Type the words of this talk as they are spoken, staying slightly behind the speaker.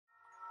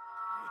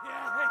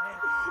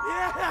Meat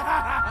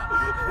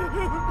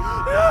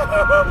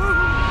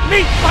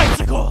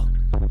bicycle!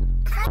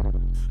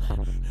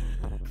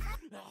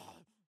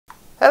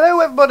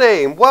 Hello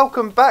everybody and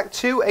welcome back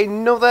to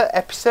another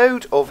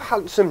episode of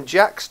Handsome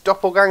Jacks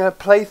Doppelganger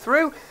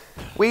playthrough.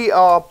 We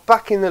are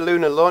back in the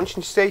lunar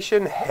launching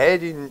station,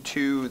 heading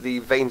to the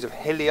veins of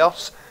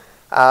Helios,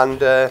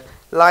 and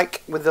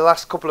like with the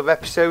last couple of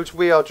episodes,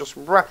 we are just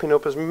wrapping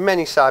up as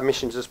many side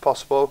missions as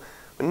possible.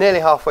 We're nearly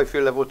halfway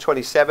through level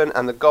 27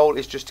 and the goal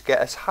is just to get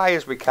as high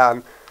as we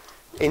can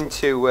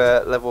into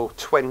level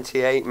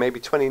 28, maybe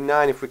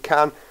 29 if we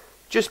can,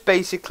 just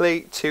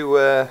basically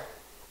to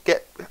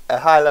get a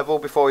high level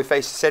before we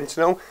face the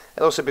Sentinel.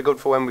 It'll also be good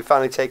for when we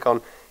finally take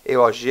on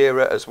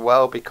Iwajira as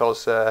well,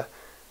 because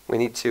we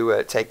need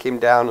to take him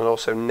down, and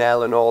also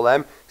Nell and all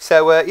them.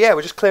 So yeah,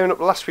 we're just clearing up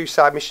the last few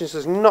side missions.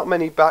 There's not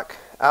many back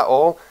at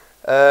all.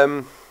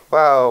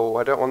 Wow,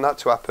 I don't want that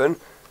to happen.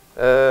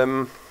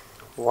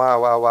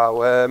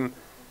 Wow.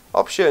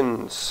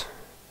 Options.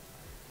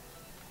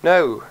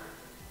 No.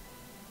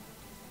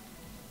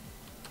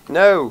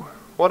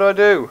 What do I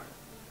do?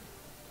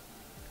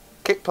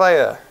 Kick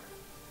player.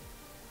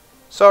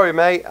 Sorry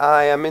mate,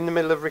 I am in the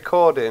middle of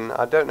recording.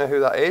 I don't know who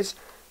that is,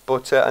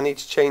 but I need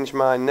to change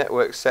my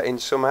network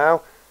settings somehow.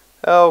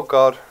 Oh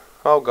god.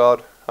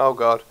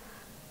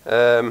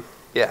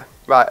 Yeah,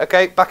 right,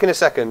 okay, back in a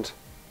second.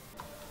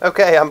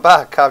 Okay, I'm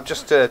back. I've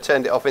just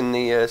turned it off in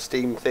the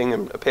Steam thing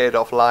and appeared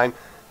offline.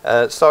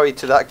 Sorry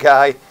to that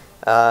guy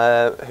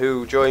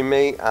who joined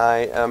me.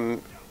 I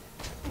am,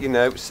 you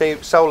know,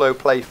 solo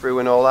playthrough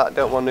and all that.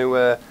 Don't want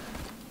to...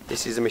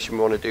 this is a mission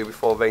we want to do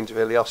before Veins of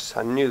Helios.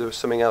 I knew there was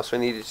something else we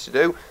needed to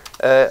do.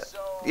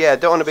 Yeah,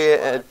 don't want to be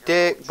a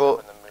dick,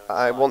 but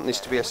I want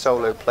this to be a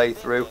solo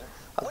playthrough.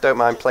 I don't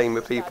mind playing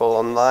with people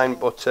online,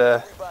 but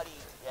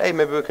hey,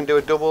 maybe we can do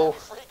a dual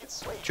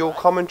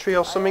commentary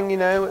or something, you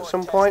know, at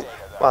some point.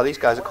 Wow, these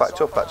guys are quite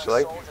tough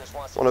actually.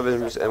 One of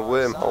them is a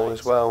wormhole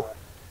as well.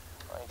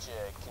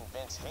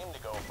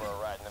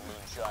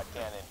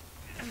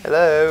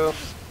 Hello.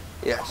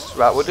 Yes,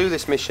 right, we'll do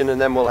this mission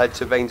and then we'll head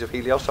to Veins of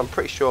Helios. I'm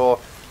pretty sure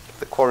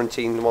the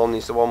quarantine one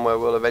is the one where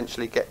we'll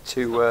eventually get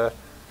to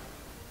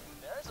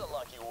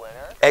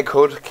Egg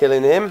Hood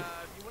killing him.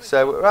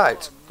 So,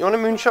 right, you want a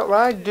moonshot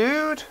ride,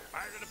 dude?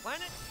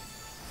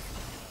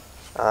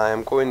 I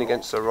am going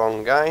against the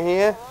wrong guy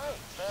here.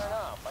 Fair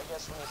enough. I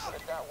guess when you put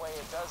it that way,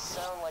 it does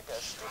sound like a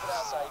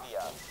stupid-ass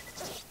idea.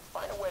 Just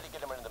find a way to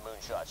get him into the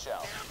moonshot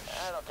shell.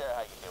 I don't care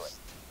how you do it.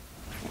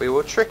 We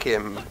will trick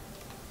him.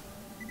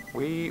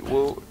 We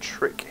will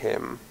trick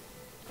him.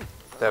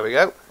 There we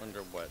go.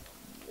 Wonder what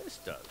this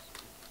does.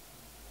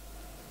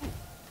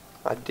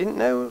 I didn't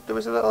know there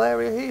was a little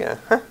area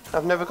here.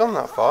 I've never gone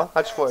that far.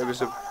 I just thought it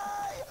was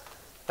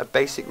a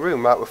basic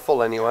room. Right, we're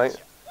full anyway.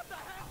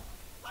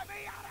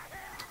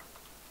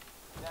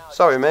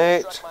 Sorry,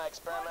 mate. My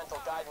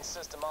experimental guidance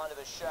system onto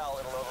the shell.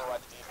 It'll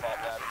override the default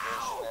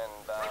navigation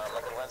and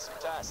let me run some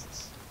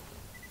tests.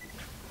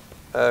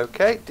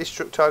 Okay,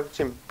 destruct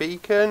targeting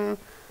beacon.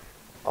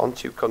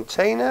 Onto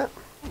container.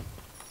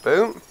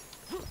 Boom.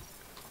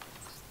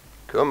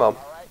 Come on.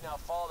 Alright, now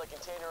follow the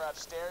container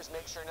upstairs.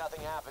 Make sure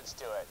nothing happens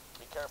to it.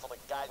 Be careful the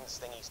guidance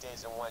thingy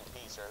stays in one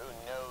piece, or who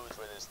knows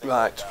where this thing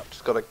Right, ends up.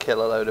 just got to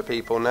kill a load of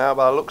people now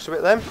by the looks of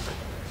it then.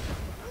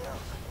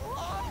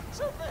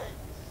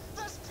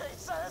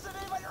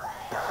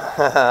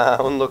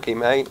 Unlucky,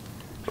 mate.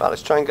 Right,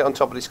 let's try and get on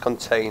top of this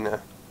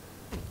container.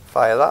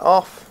 Fire that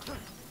off.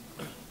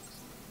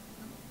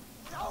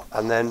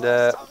 And then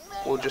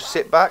we'll just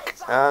sit back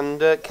and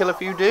kill a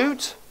few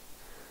dudes.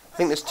 I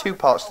think there's 2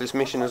 parts to this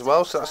mission as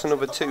well, so that's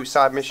another 2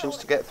 side missions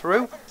to get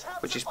through,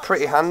 which is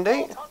pretty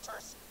handy.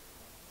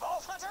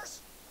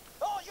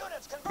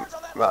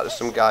 Right, there's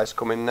some guys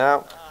coming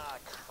now. Ah,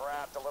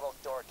 crap, the little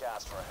dork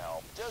asked for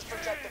help. Just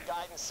protect the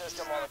guidance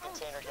system while the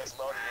container gets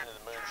loaded into the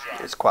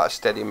moonshot. It's quite a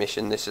steady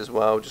mission this as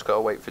well, just got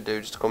to wait for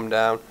dudes to come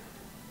down.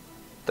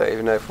 Don't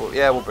even know if we'll...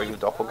 Yeah, we'll bring the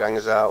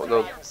doppelgangers out.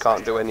 They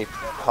can't do any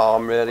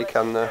harm really,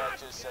 can they?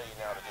 Just so you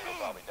know, the dude will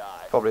probably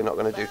die. Probably not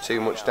going to do too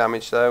much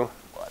damage though.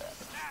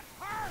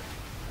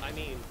 I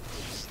mean,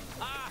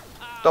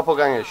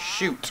 Doppelgangers,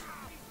 shoot!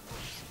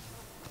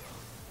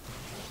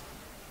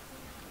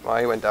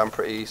 Right, he went down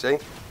pretty easy.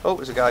 Oh,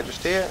 there's a guy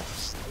just here.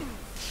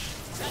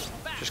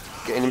 Just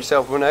getting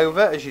himself run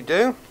over, as you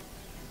do.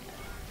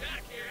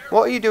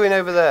 What are you doing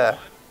over there?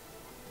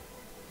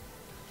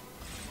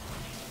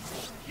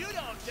 you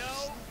don't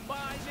know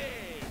my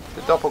name.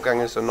 The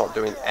doppelgangers are not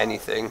doing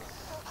anything.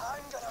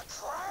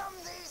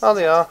 Oh,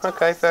 they are.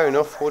 Okay, fair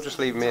enough. We'll just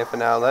leave them here for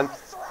now then.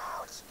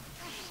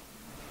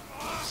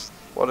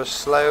 What a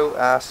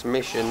slow-ass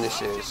mission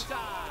this is.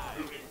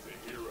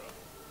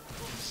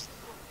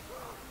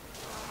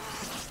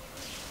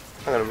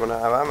 I'm going to run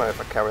out of ammo if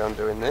I carry on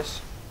doing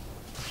this.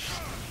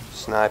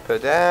 Sniper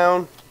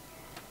down.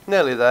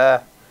 Nearly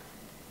there.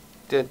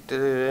 Protect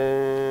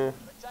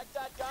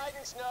that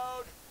guidance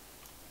node.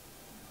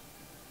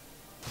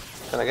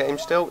 Can I get him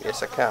still?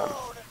 Yes, I can.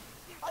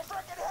 I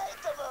freaking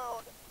hate the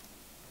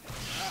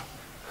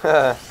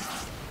moon.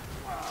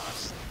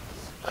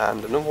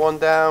 And another one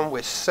down.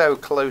 We're so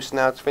close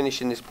now to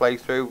finishing this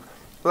playthrough.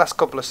 Last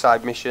couple of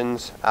side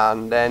missions,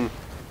 and then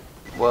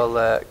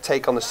we'll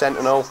take on the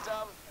Sentinel.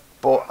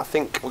 But I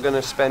think we're going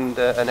to spend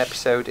an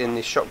episode in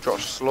the Shock Drop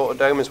Slaughter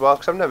Dome as well,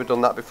 because I've never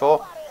done that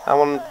before.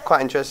 I'm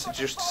quite interested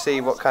just to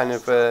see what kind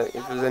of,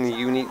 if there's any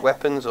unique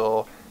weapons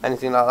or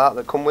anything like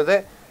that come with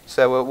it.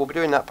 So we'll be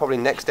doing that probably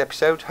next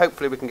episode.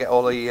 Hopefully we can get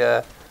all of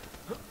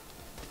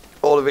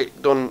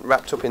it done,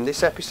 wrapped up in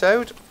this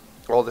episode.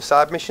 All the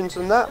side missions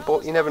and that,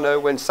 but you never know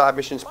when side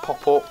missions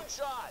pop up.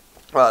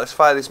 Right, let's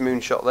fire this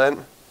moonshot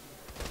then.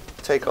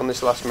 Take on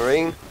this last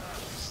Marine.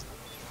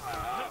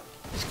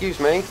 Excuse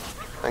me.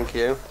 Thank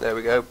you. There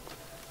we go.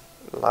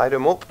 Light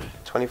them up.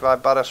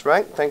 25 badass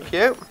rank. Thank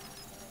you.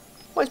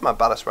 Where's my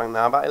badass rank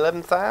now? About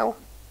 11,000?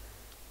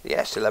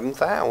 Yes,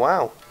 11,000.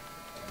 Wow.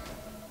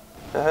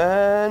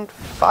 And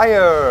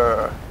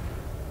fire.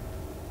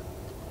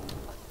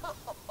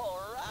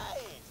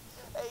 Alright.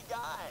 Hey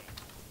guy,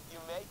 you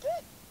make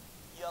it?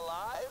 You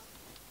alive?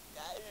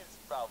 It's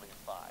probably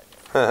fine.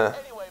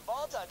 Anyway,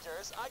 Vault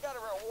Hunters, I got a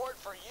reward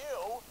for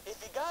you.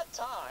 If you got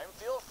time,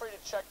 feel free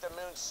to check the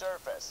moon's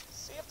surface.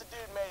 See if the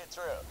dude made it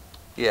through.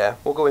 Yeah,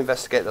 we'll go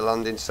investigate the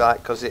landing site,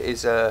 because it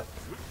is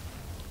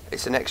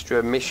it's an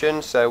extra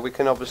mission, so we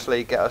can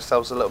obviously get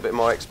ourselves a little bit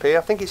more XP.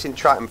 I think it's in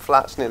Triton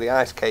Flats near the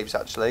ice caves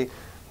actually,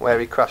 where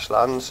he crash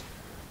lands.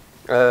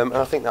 And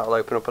I think that'll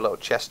open up a little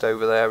chest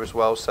over there as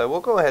well, so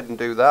we'll go ahead and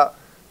do that.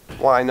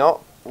 Why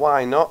not?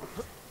 Why not?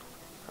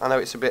 I know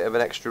it's a bit of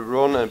an extra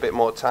run and a bit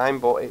more time,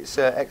 but it's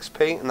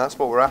XP and that's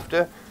what we're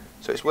after,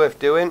 so it's worth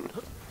doing.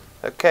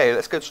 Okay,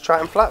 let's go to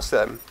Triton Flats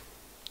then.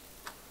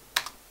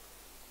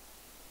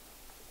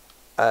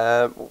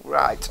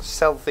 Right,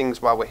 sell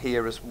things while we're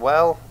here as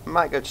well.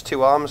 Might go to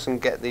Two Arms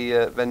and get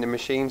the vending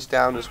machines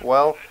down as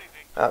well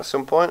at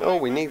some point. Oh,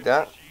 we need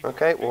that.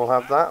 Okay, we'll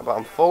have that, but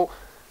I'm full.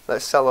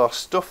 Let's sell our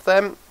stuff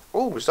then.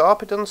 Oh,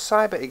 Zarpedon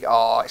Cyber.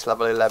 Oh, it's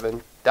level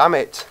 11. Damn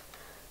it.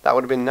 That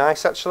would have been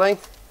nice actually.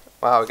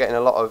 Wow, we're getting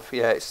a lot of,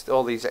 yeah, it's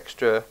all these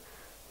extra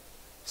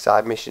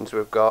side missions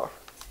we've got.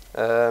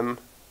 12,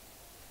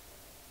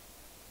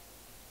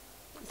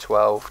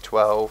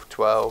 12,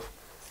 12.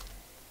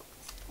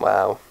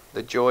 Wow.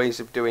 The joys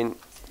of doing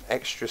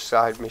extra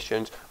side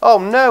missions. Oh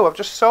no, I've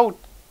just sold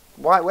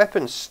white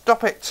weapons.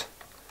 Stop it.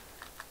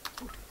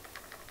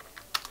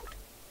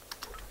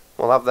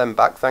 We'll have them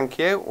back, thank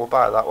you. We'll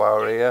buy that while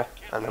we're here.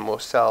 And then we'll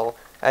sell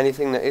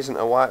anything that isn't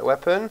a white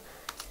weapon.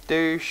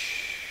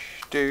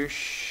 Douche,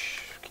 douche.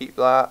 Keep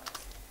that.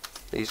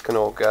 These can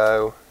all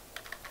go.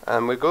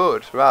 And we're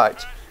good.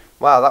 Right.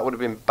 Wow, that would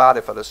have been bad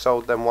if I'd have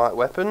sold them white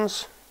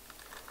weapons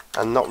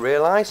and not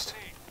realised.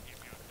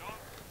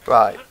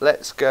 Right,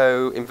 let's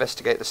go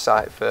investigate the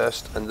site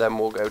first, and then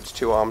we'll go to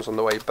Two Arms on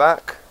the way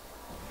back.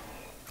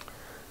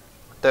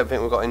 Don't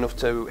think we've got enough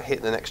to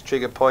hit the next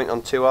trigger point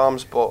on Two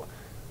Arms, but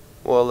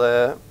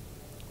we'll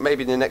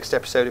maybe in the next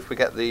episode, if we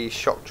get the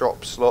Shock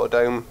Drop Slaughter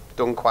Dome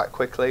done quite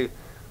quickly,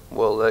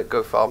 we'll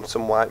go farm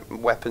some white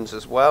weapons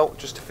as well,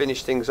 just to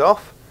finish things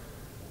off.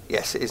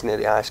 Yes, it is near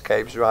the ice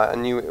caves. Right, I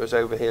knew it was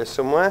over here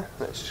somewhere.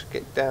 Let's just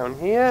get down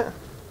here.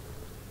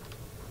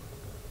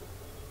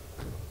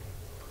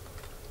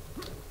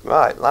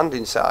 Right,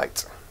 landing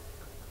site.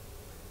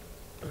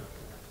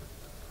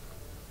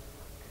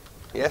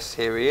 Yes,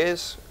 here he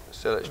is.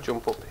 So let's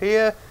jump up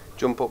here,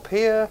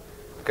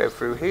 go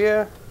through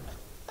here.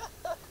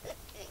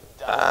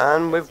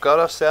 And we've got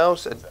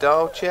ourselves a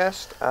doll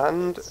chest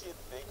and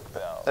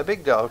a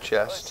big doll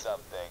chest.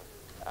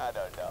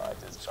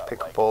 Let's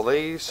pick up all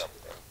these,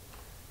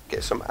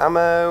 get some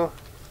ammo,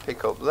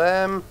 pick up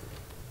them,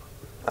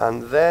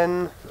 and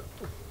then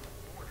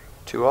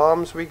Two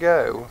Arms we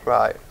go.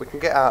 Right, we can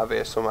get out of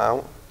here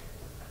somehow.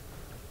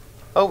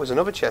 Oh, there's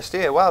another chest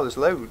here. Wow, there's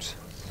loads.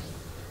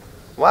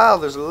 Wow,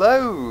 there's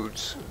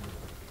loads.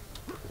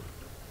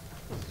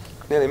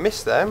 Nearly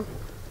missed them.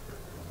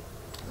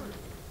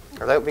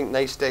 I don't think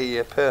they stay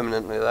here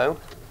permanently though.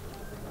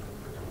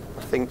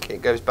 I think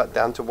it goes back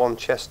down to one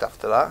chest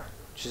after that,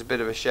 which is a bit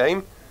of a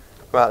shame.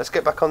 Right, let's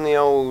get back on the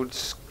old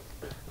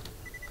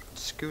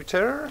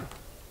scooter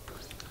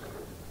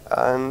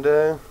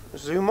and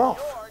zoom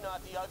off.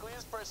 The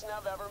ugliest person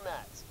I've ever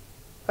met.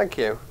 Thank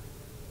you.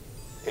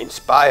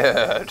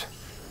 Inspired.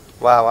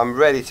 Wow, I'm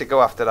ready to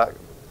go after that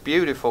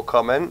beautiful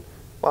comment.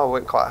 Wow, we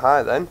went quite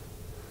high then.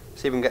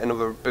 See if we can get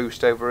another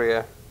boost over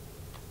here.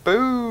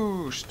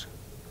 Boost!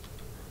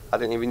 I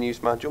didn't even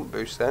use my jump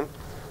boost then.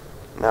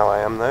 Now I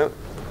am though.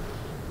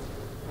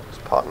 Let's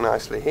park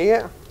nicely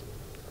here.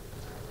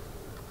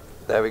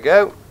 There we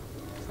go.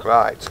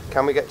 Right,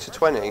 can we get to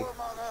 20?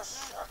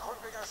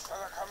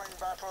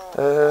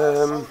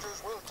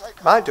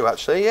 Might do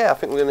actually, yeah, I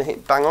think we're going to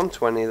hit bang on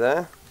 20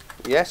 there.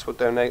 Yes, we'll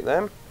donate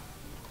them.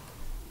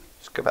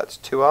 Let's go back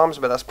to Two Arms,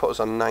 but that's put us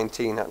on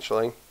 19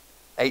 actually.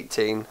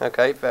 18,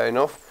 okay, fair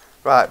enough.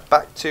 Right,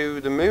 back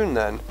to the moon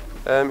then.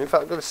 In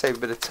fact, I'm going to save a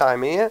bit of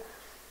time here.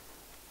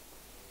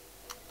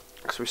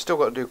 Because we've still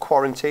got to do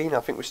quarantine. I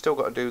think we've still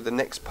got to do the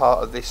next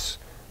part of this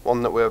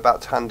one that we're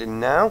about to hand in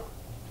now.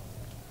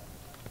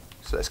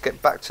 So let's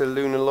get back to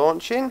lunar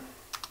launching.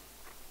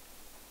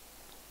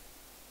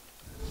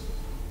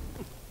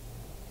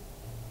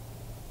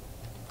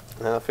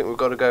 And I think we've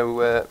got to go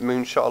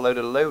moonshot a load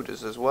of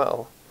loaders as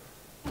well.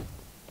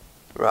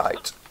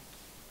 Right.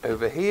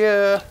 Over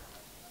here.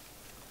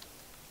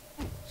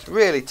 It's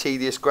really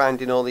tedious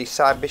grinding all these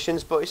side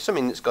missions, but it's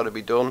something that's got to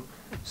be done.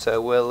 So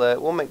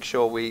we'll make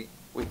sure we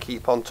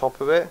keep on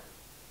top of it.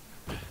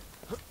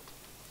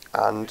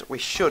 And we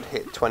should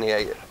hit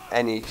 28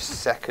 any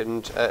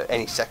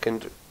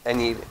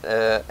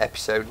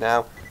episode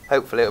now.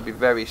 Hopefully it'll be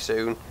very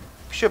soon.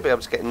 We should be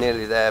able to get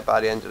nearly there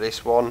by the end of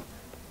this one.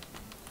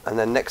 And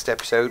then next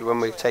episode, when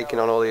we've taken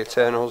on all the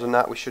Eternals and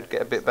that, we should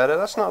get a bit better.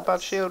 That's not a bad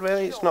shield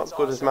really, it's not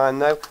good as mine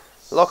though.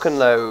 Lock and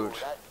load.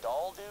 That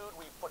doll dude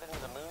we put into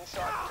the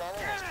moonshot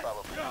cannon is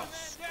probably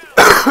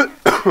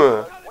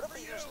what if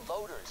we use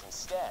loaders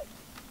instead?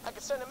 I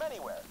could send them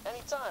anywhere,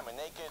 anytime, and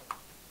they could,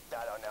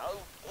 I don't know,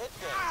 hit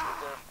things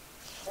with their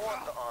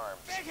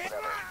forearms,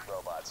 whatever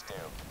robots do.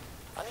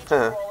 I need to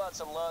roll out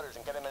some loaders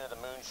and get them into the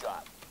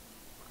moonshot.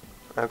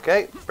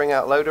 Okay, bring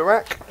out loader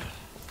rack.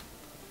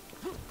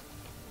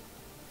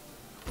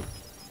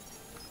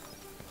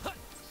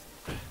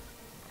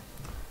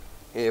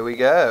 Here we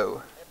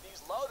go. If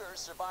these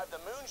loaders survive the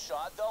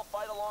moonshot, they'll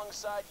fight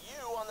alongside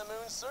you on the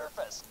moon's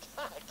surface.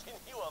 God, can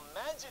you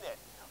imagine it?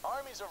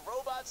 Armies of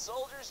robot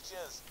soldiers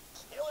just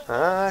killing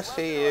them. I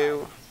see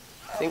you.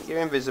 Think you're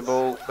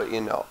invisible, but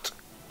you're not.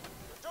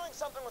 We're doing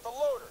something with the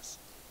loaders.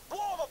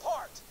 Blow them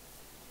apart.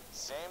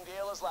 Same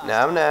deal as last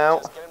Now, time. now.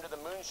 Just get them to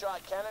the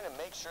moonshot cannon and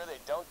make sure they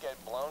don't get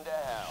blown to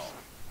hell.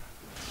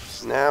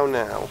 Now,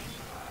 now.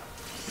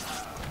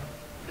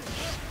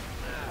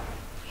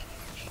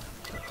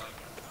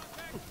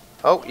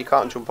 Oh, you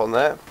can't jump on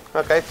there.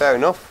 Okay, fair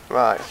enough.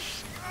 Right.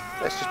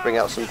 Let's just bring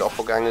out some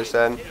doppelgangers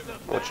then.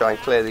 We'll try and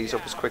clear these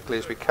up as quickly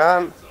as we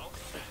can.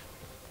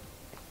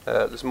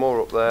 There's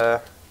more up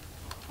there.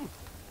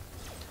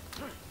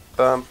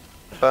 Bum,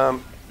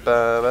 bum,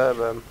 bum, bum,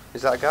 bum.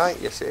 Is that a guy?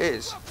 Yes, it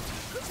is.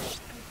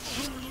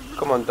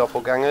 Come on,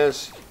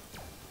 doppelgangers.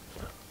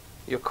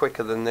 You're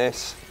quicker than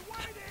this.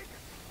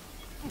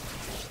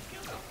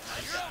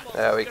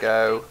 There we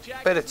go.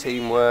 Bit of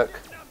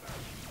teamwork.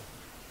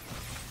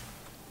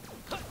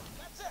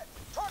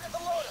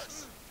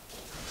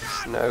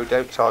 No,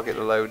 don't target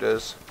the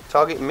loaders.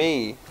 Target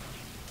me.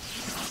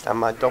 And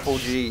my double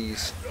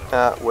G's.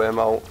 Ah,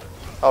 wormhole.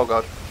 Oh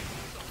god.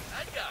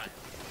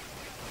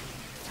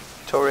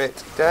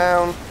 Turret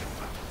down.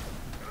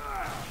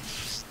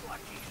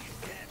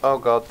 Oh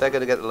god, they're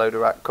going to get the loader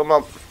rack. Come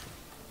on.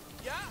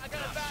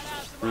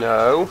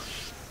 No.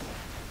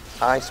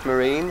 Ice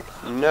Marine.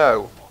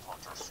 No.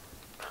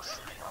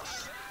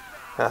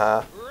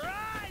 Haha.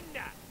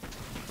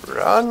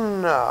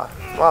 Run!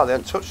 Wow, they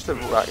haven't touched the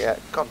rack yet.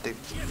 God, the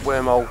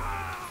wormhole.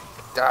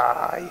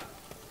 Die.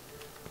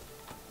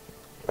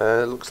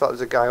 Looks like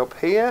there's a guy up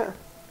here.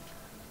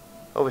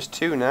 Oh, there's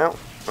two now.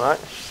 Right.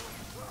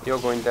 You're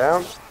going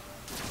down.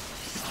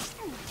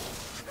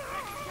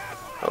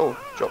 Oh,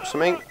 drop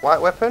something.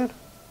 White weapon.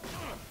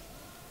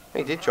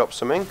 He did drop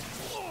something.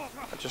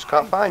 I just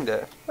can't find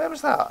it. Where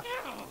was that?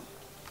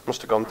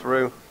 Must have gone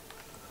through.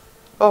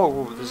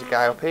 Oh, there's a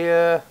guy up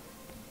here.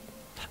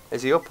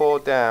 Is he up or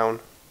down?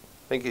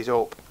 I think he's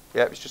up.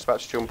 Yep, he's just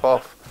about to jump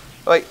off.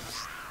 Wait.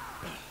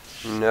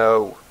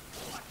 No.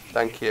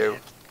 Thank you.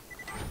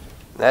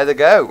 There they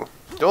go.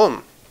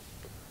 Done.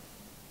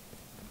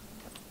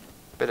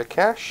 Bit of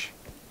cash.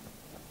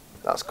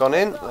 That's gone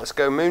in. Let's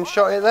go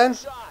moonshot it then.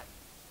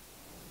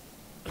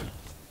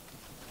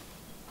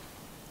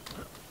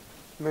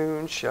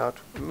 Moonshot.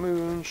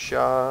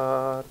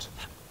 Moonshot.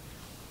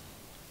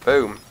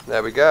 Boom.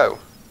 There we go.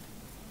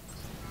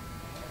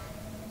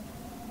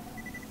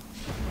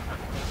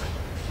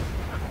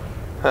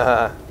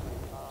 Haha.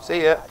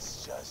 See ya.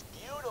 That's just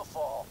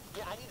beautiful.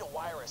 Yeah, I need to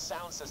wire a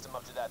sound system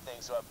up to that thing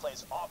so it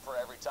plays opera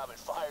every time it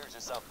fires or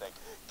something.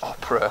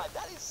 Opera. God,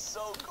 that is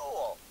so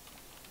cool.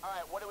 All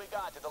right, what do we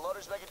got? Did the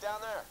loaders make it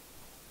down there?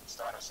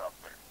 Status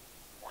update.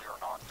 We are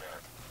not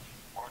dead.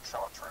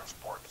 Moonshot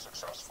transport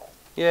successful.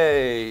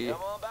 Yay.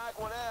 Come on back,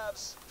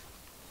 whatevs.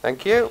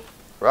 Thank you.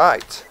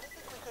 Right. I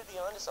think we could be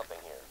onto something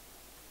here.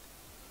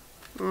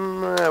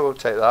 We'll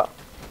take that.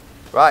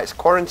 Right, it's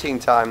quarantine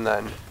time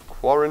then.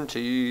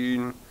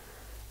 Quarantine.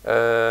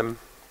 Wow,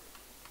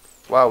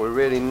 we've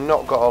really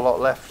not got a lot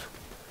left.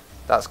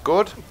 That's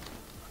good.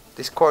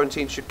 This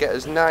quarantine should get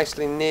us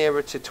nicely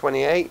nearer to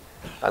 28.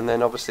 And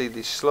then obviously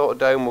the slaughter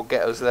dome will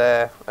get us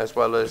there, as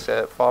well as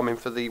farming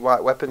for the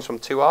white weapons from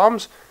 2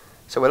 arms.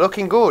 So we're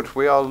looking good.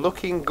 We are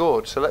looking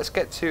good. So let's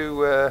get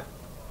to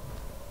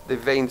the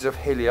veins of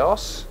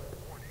Helios.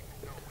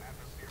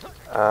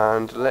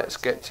 And let's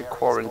get to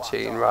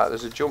quarantine. Right,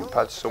 there's a jump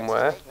pad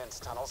somewhere.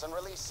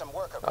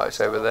 Oh, it's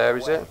over there,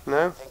 is it?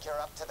 No? Think you're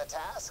up to the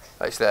task?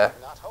 Oh, it's there.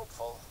 Not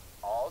hopeful.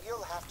 All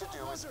you'll have to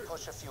do is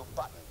push a few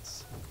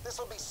buttons. This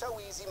will be so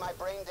easy my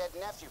brain-dead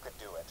nephew could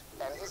do it.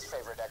 And his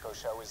favorite echo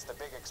show is the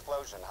big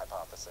explosion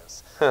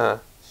hypothesis. Huh.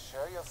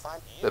 Sure you'll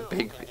find The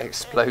big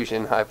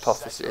explosion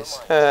hypothesis.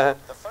 the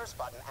first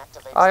button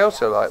activates I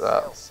also like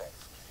that. failsafe.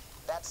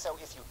 That's so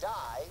if you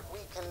die, we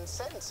can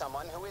send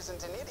someone who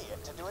isn't an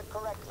idiot to do it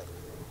correctly.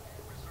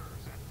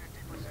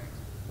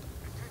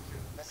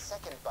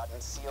 second button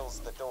seals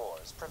the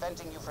doors,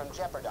 preventing you from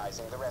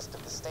jeopardizing the rest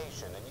of the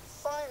station. And you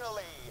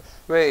finally...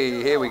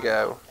 Wait, here we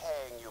go.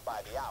 Paying you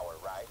by the hour,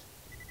 right?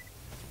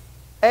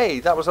 Hey,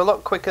 that was a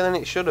lot quicker than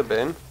it should have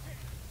been.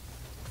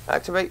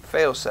 Activate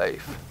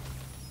failsafe.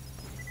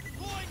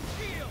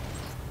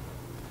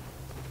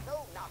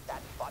 No, not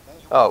that button.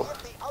 You Oh,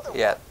 hit the other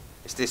yeah, one.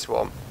 it's this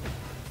one.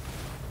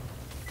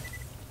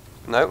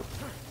 No.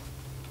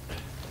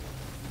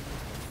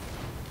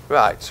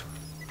 Right.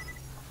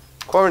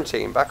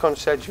 Quarantine, back on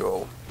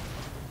schedule.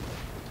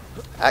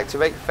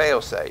 Activate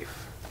failsafe.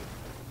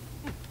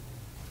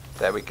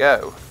 There we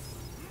go.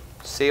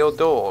 Seal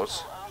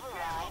doors.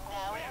 Override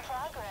now in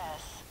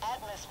progress.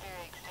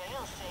 Atmospheric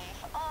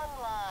failsafe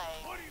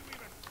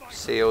online.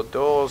 Seal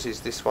doors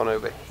is this one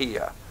over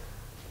here.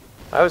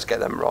 I always get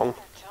them wrong.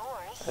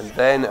 Doors. And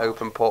then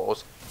open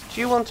portals.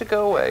 Do you want to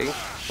go away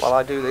while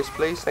I do this,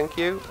 please? Thank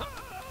you.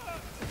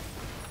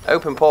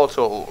 Open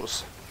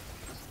portals.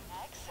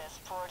 Access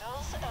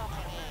portals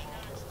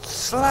opening.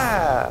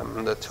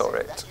 Slam the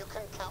turret. That you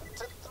can count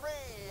to 3.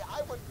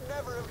 I would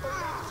never have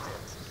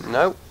believed it.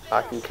 No,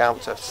 I can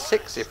count to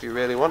 6 if you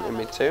really wanted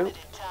me to.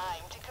 Limited time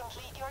to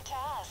complete your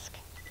task.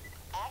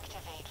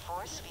 Activate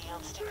force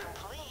fields to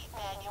complete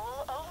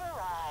manual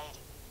override.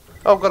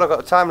 Oh god, I've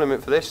got a time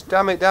limit for this.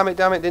 Damn it, damn it,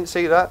 damn it, didn't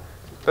see that.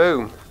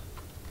 Boom.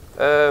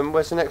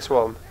 Where's the next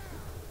one?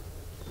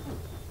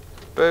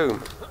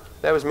 Boom.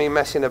 There was me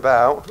messing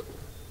about.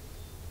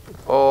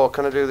 Oh,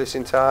 can I do this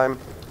in time?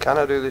 Can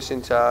I do this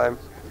in time?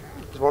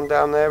 There's one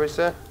down there, is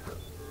there?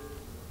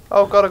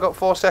 Oh god, I got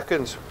 4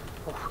 seconds.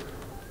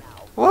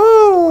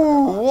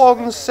 Woo!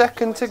 1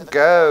 second to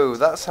go.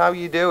 That's how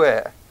you do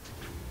it.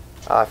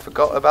 I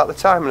forgot about the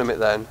time limit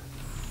then.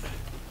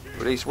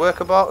 Release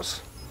worker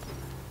bots.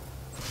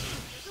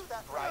 Do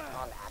that right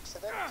on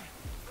accident?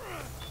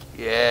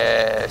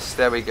 Yes,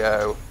 there we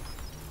go.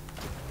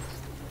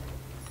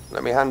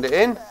 Let me hand it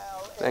in.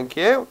 Thank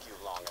you.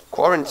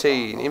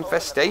 Quarantine,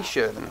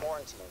 infestation.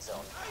 Quarantine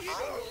zone. I need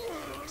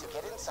you to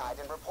get inside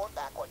and report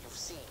back what you've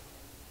seen.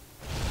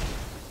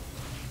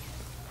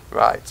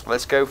 Right,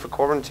 let's go for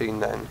quarantine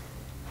then.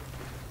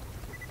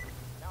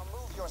 Now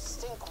move your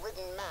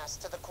stink-ridden mass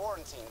to the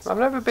quarantine zone. I've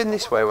never been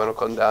this way when I've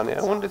gone down here.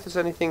 I wonder if there's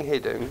anything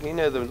hidden. You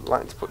know they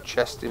like to put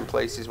chests in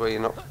places where you're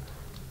not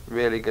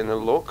really going to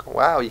look.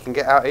 Wow, you can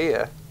get out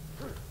here.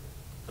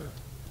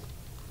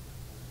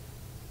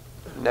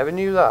 Never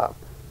knew that.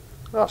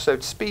 Oh, so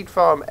Speed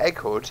Farm Egg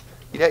Hood,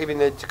 you don't even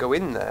need to go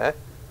in there.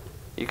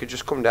 You could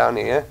just come down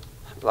here,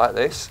 like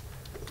this,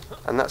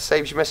 and that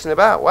saves you messing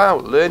about. Wow,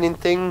 learning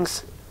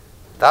things.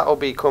 That'll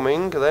be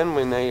coming then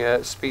when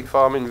a speed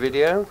farming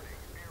video.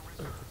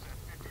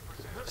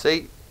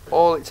 See,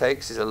 all it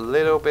takes is a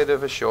little bit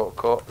of a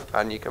shortcut,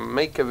 and you can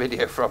make a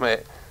video from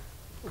it.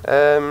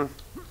 We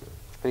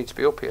need to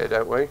be up here,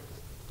 don't we?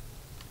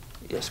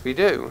 Yes, we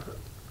do.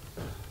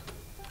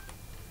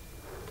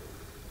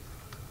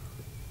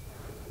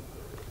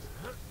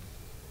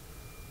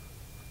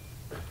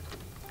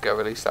 Go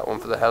release that one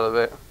for the hell of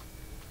it.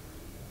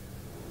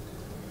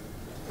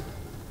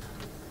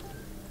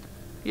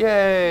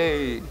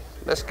 Yay!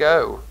 Let's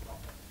go.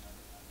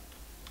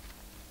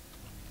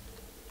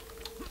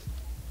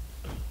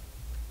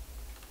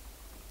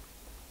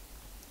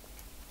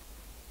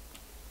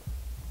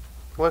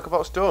 Worker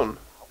bot's done.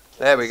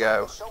 There we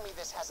go. Show me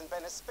this hasn't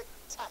been a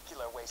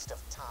spectacular waste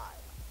of time.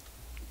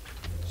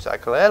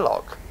 Cycle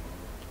airlock.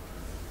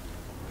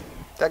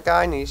 That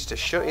guy needs to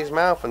shut his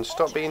mouth and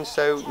stop being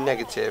so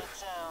negative.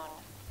 Zone.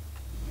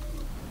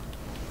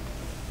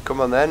 Come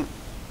on then,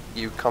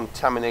 you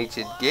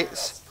contaminated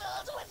gits.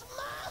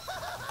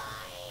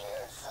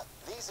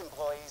 These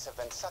employees have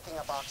been sucking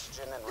up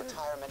oxygen and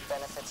retirement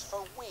benefits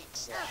for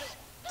weeks now.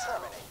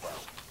 Terminate them.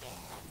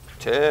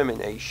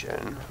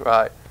 Termination.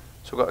 Right,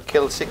 so we've got to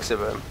kill 6 of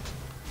them.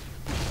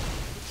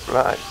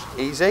 Right,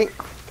 easy.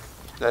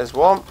 There's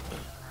 1.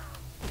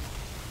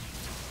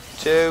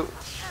 2.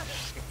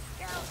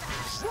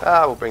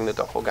 We'll bring the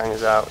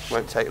doppelgangers out.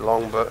 Won't take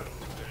long, but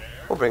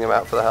we'll bring them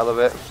out for the hell of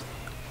it.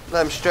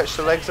 Let them stretch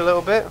the legs a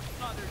little bit.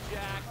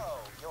 Oh,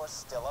 you're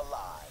still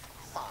alive.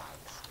 Fine.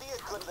 Be a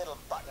good little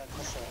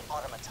button-pushing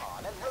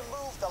automaton and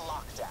remove the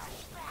lockdown.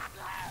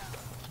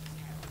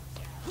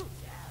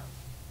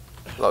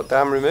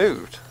 Lockdown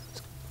removed.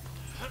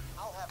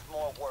 I'll have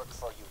more work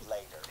for you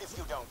later, if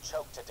you don't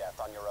choke to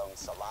death on your own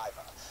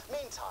saliva.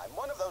 Meantime,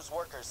 one of those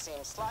workers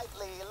seems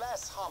slightly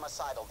less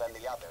homicidal than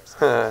the others.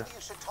 Maybe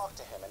you should talk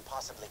to him and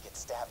possibly get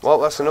stabbed. Well,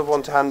 that's another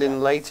one to hand in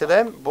later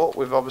then, but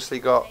we've obviously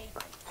got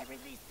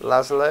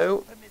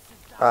Laszlo,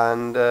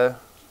 and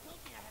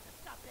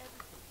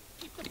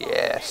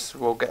yes,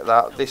 we'll get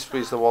that. This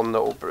was the one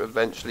that will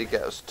eventually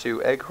get us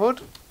to Egg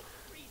Hood.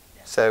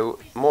 So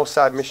more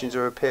side missions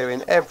are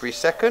appearing every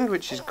second,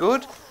 which is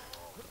good.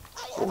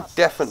 We'll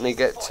definitely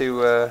get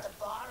to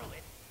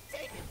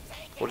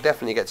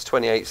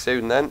 28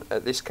 soon then,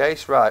 at this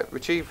case. Right,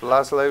 retrieve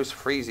Laszlo's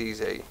freeze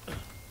easy.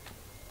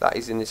 That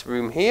is in this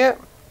room here.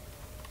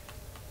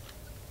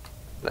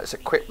 Let's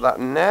equip that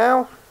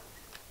now.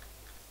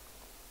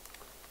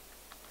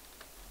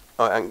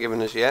 Oh, it ain't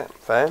given us yet.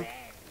 Fair.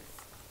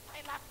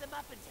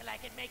 I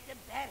can make them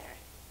better.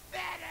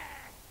 Better!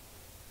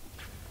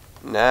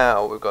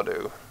 Now we've got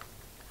to...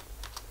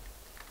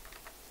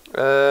 It's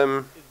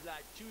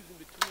like choosing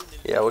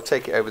between the yeah, we'll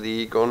take it over the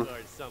E-gun. or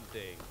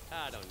something.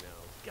 I don't know.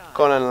 God.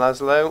 Go on then,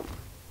 Laszlo.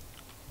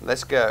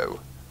 Let's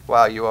go.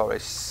 Wow, you are a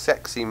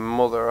sexy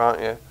mother,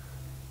 aren't you?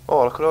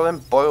 Oh, look at all them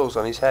boils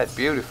on his head.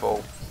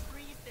 Beautiful.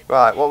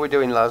 Right, what are we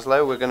doing,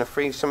 Laszlo? We're going to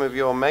free some of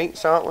your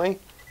mates, aren't we?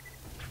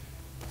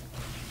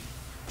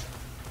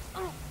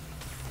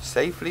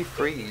 Safely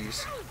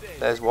freeze.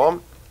 There's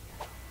one.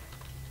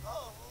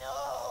 Oh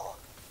no!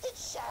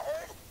 It's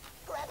shattered!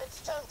 Grab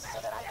its chunks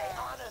so that I may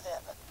honor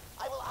them.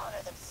 I will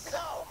honor them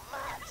so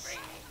much!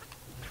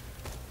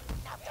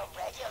 Not the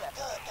regular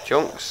good.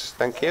 Chunks,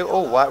 thank you.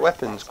 Oh, white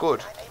weapons,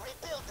 good. I may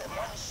rebuild them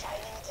one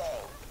shining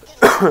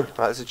day.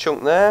 Right, there's a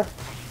chunk there.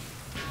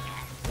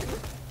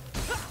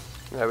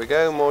 There we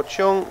go, more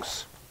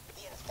chunks.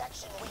 The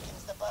infection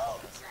weakens the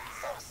bones.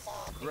 So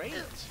sad. Great.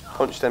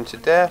 Punch them to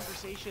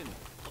death. Conversation.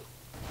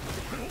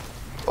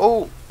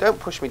 Oh, don't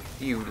push me,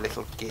 you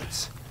little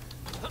gits.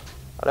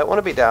 I don't want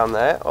to be down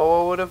there,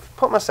 or I would have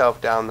put myself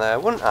down there,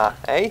 wouldn't I,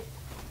 eh?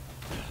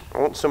 I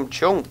want some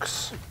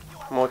chunks.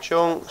 More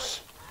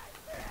chunks.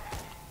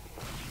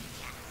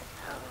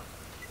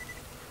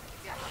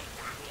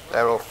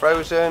 They're all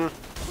frozen.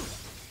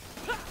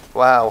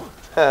 Wow.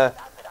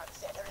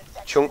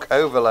 Chunk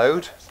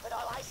overload.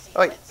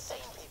 Oh, wait.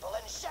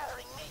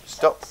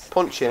 Stop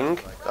punching.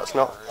 That's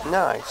not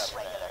nice.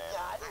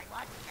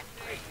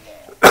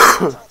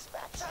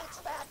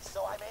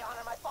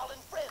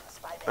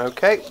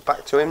 Okay,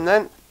 back to him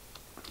then.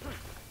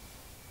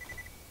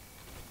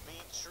 Be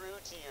true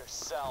to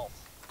yourself.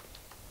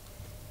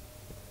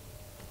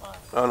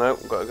 Oh no,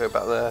 we've got to go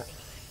back there.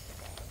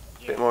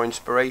 Bit more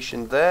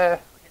inspiration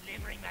there.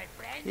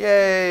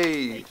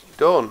 Yay!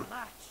 Done.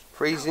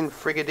 Freezing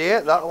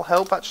Frigadier, that'll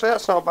help actually.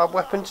 That's not a bad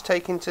weapon to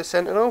take into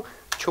Sentinel.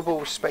 Trouble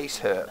with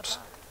space herbs.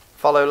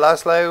 Follow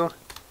Laszlo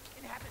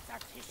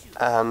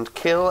and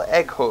kill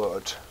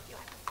Egghood.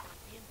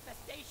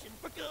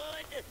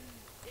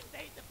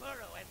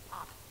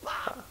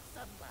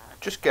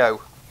 Just go.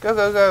 Go,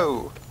 go,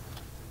 go.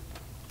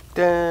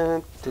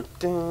 Dun, dun,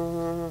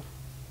 dun.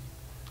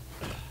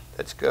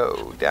 Let's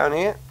go down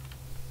here.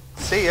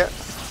 See ya.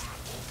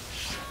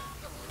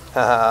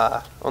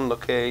 Haha,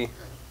 unlucky.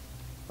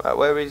 Right,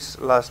 where is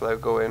Laszlo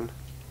going?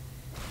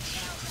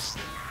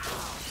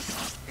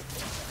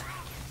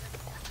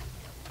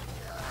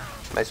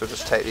 May as well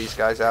just take these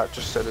guys out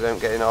just so they don't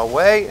get in our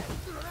way.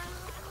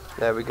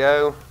 There we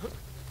go.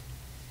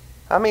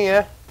 I'm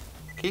here.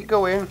 Keep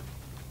going.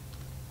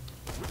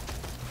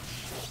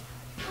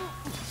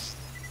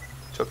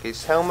 Took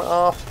his helmet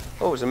off.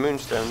 Oh, there's a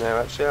moonstone there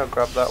actually. I'll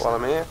grab that while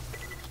I'm here.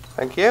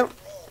 Thank you.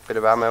 Bit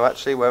of ammo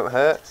actually, won't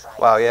hurt.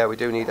 Wow, yeah, we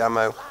do need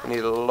ammo. We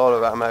need a lot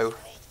of ammo.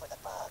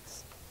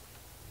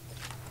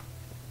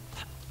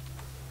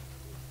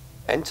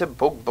 Enter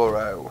Bug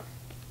Burrow.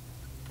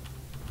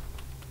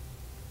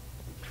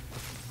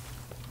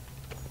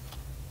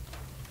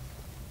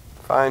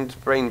 Find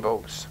brain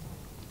bugs.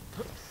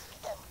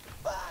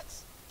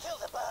 Bugs! Kill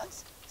the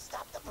bugs!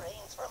 Stop the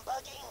brains from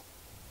bugging!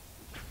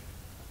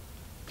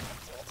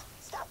 That's it.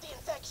 Stop the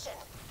infection!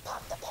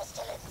 Pop the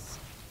pestilence!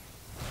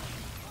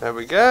 There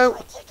we go.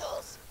 My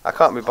tickles! I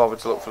can't be bothered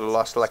to look for the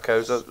lost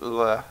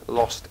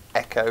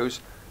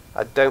echoes.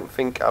 I don't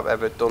think I've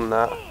ever done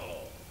that.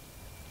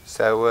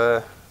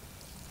 So,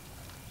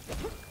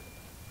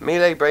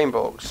 melee brain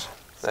bugs.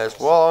 There's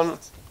one,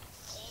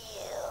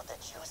 Feel the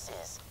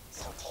juices.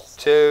 So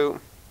tasty. 2,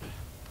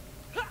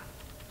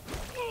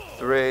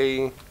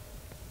 3,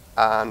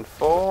 and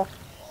 4.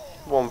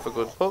 One for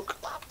good luck.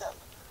 Pop them!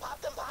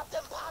 Pop them! Pop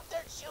them! Pop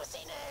their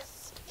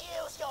juiciness!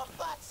 Use your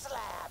butt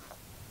slam!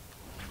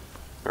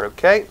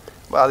 Okay.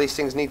 Well, these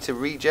things need to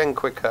regen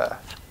quicker.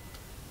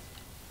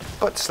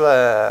 Butt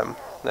slam.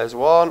 There's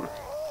 1,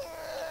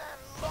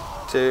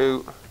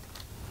 2,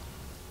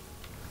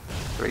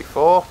 3,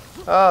 4.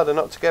 Ah, they're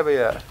not together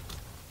yet.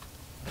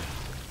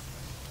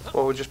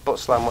 Well, we'll just butt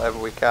slam whatever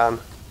we can.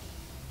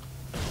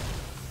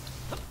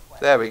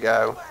 There we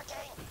go.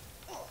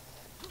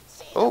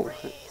 Oh,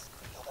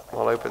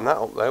 I'll open that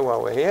up though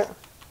while we're here.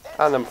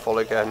 And I'm full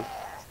again.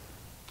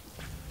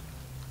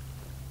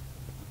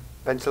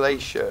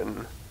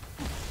 Ventilation.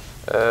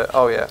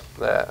 Oh yeah,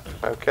 there.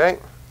 Okay.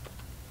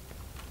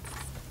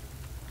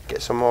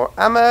 Get some more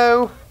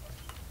ammo.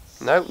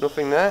 No,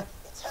 nothing there.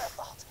 It's her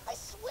fault, I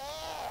swear!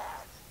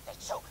 They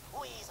choke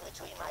wheeze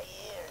between my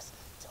ears.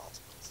 Don't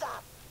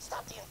stop!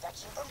 Stop the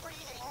infection from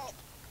breathing!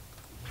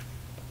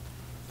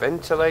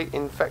 Ventilate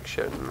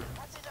infection.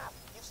 That's enough!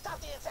 You've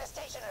stopped the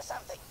infestation or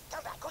something!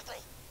 Come back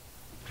quickly!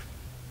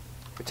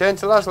 Return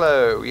to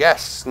Laszlo.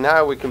 Yes,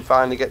 now we can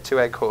finally get to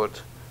Egghood.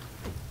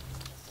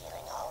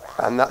 Feeling alright?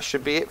 And that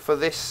should be it for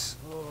this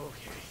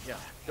Okay, yeah.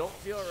 Don't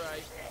feel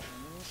right.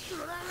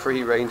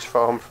 free range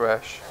farm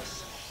fresh.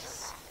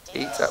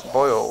 Eat at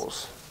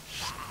boils.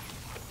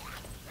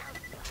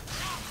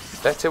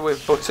 Better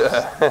with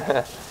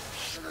butter.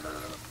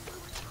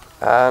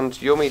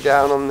 And yummy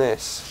down on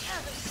this.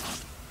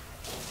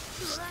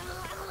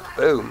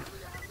 Boom.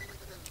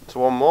 So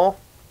one more.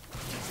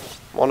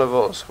 One of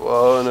us.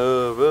 One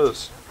of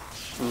us.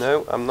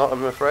 No, I'm not,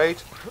 I'm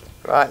afraid.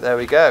 Right, there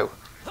we go.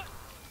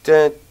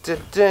 Dun,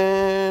 dun,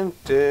 dun,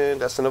 dun.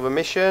 That's another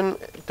mission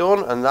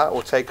done, and that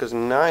will take us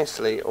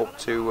nicely up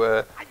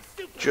to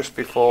just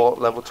before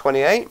level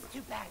 28.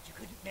 Too bad you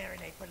couldn't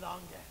marinate for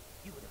longer.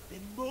 You would have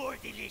been more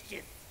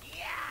delicious.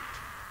 Yeah.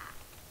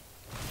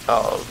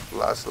 Oh,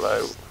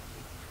 Laszlo.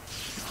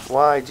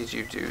 Why did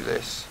you do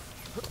this?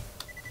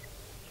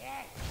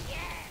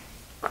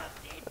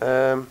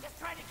 Just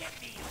try to get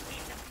me, you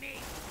piece of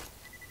meat.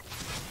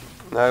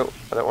 No,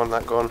 I don't want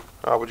that gun.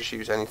 I will just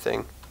use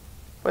anything.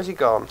 Where's he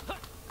gone?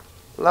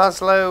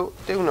 Laszlo,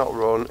 do not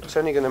run. It's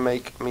only going to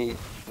make me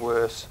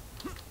worse.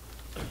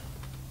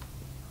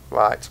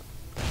 Right.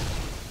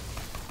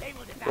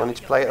 You want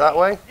to play it that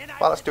way?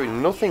 Well, that's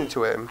doing nothing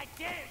to him. I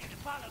dare you to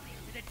follow me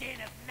to the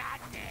den of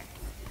madness.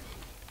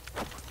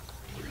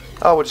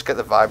 Oh, we'll just get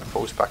the Vibra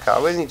Pulse back out.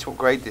 I really need to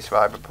upgrade this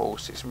Vibra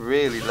Pulse. It's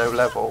really low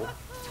level.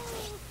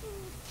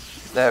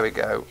 There we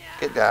go.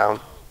 Get down.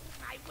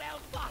 My well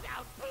thought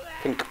out plan.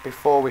 I think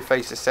before we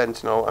face the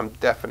Sentinel, I'm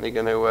definitely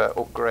going to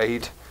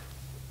upgrade.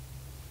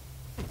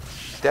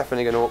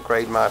 Definitely going to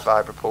upgrade my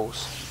Vibra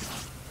Pulse.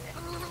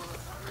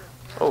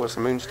 Oh, there's a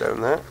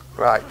Moonstone there.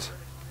 Right.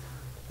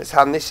 Let's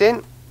hand this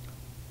in.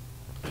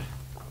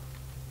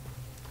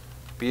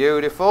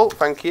 Beautiful.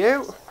 Thank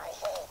you.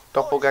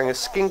 Doppelganger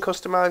skin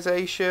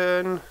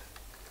customization.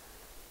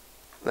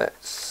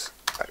 Let's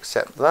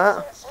accept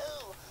that.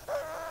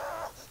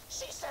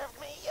 She served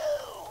me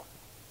you.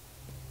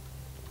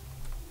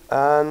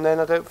 And then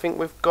I don't think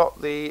we've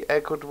got the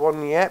Eggwood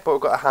one yet, but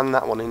we've got to hand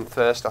that one in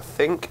first, I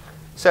think.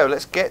 So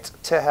let's get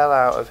to hell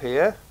out of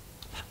here.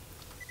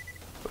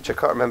 Which I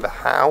can't remember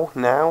how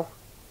now.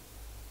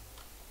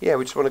 Yeah,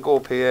 we just want to go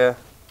up here.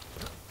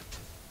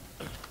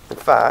 In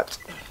fact,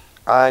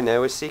 I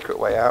know a secret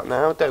way out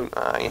now, don't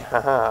I?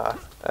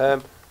 Haha.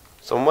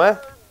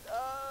 Somewhere?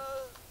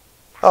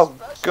 Oh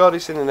god,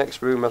 it's in the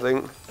next room, I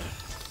think.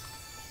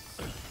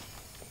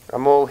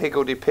 I'm all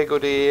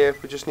higgledy-piggledy here.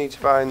 We just need to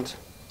find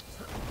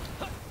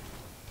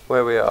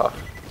where we are.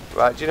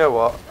 Right, do you know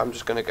what? I'm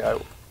just going to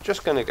go.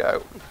 Just going to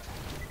go.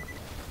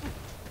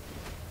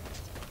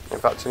 In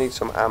fact, I need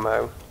some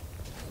ammo.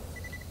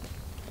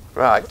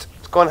 Right,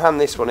 let's go and hand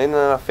this one in,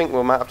 and I think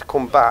we might have to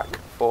come back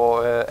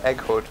for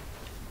Eggwood.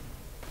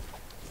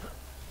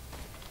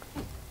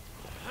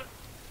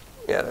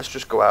 Yeah, let's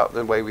just go out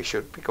the way we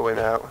should be going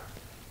out.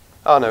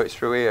 Oh no, it's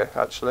through here,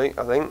 actually,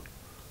 I think.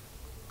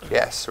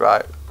 Yes,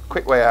 right.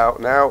 Quick way out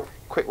now.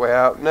 Quick way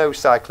out. No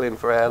cycling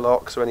for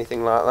airlocks or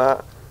anything like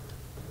that.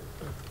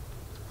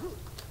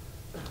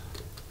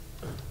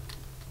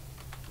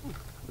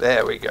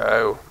 There we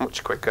go.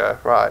 Much quicker.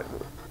 Right.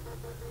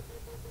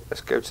 Let's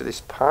go to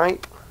this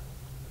pipe.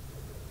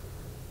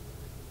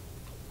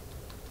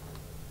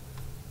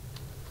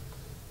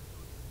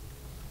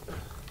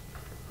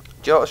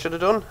 Do you know what I should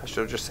have done? I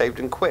should have just saved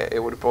and quit. It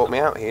would have brought me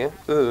out here.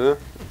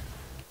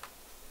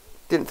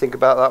 Didn't think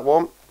about that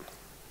one.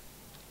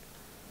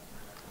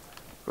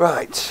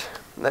 Right.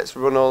 Let's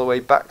run all the way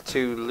back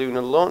to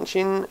lunar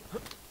launching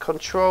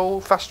control,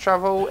 fast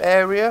travel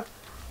area.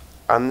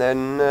 And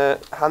then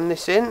hand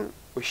this in.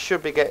 We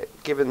should be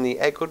given the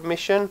Eggwood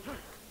mission.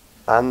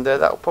 And that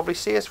will probably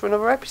see us for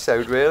another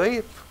episode,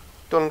 really.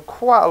 Done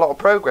quite a lot of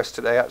progress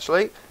today,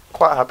 actually.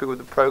 Quite happy with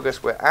the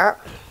progress we're at.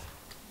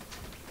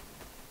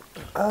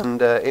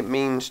 And it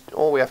means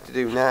all we have to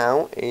do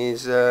now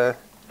is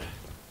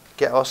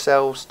get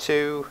ourselves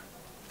to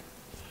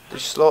the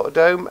Slaughter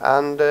Dome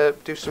and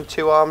do some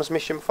 2 arms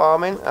mission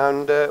farming,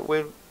 and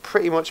we'll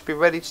pretty much be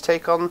ready to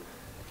take on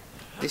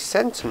the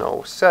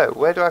Sentinel. So,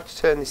 where do I have to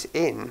turn this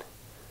in?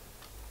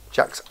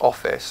 Jack's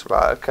office.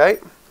 Right, okay.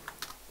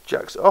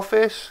 Jack's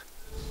office.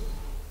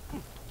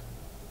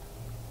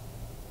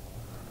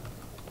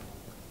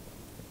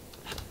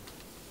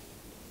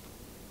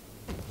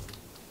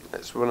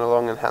 Let's run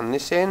along and hand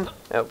this in.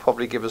 It'll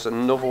probably give us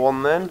another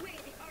one then.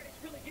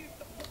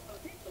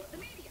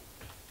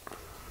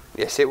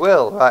 Yes, it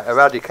will. Right,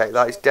 eradicate.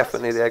 That is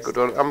definitely the Eggwood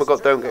one. Oh my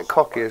god, don't get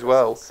cocky as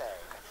well.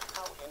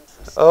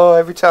 Oh,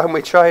 every time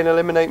we try and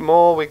eliminate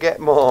more, we get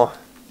more.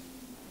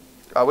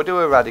 I will do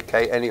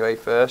eradicate anyway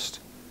first.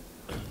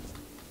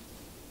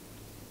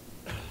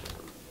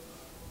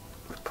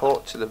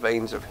 Report to the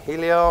veins of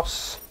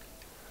Helios.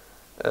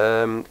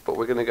 But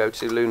we're going to go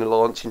to lunar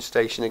launching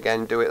station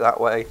again. Do it that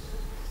way.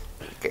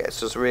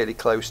 Gets us really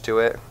close to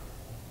it.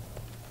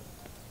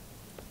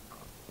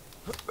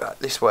 Right,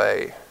 this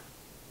way.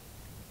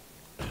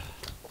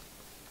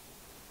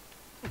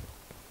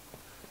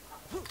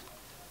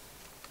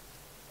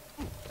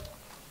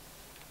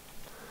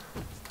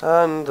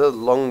 And a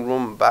long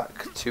run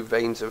back to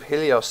Veins of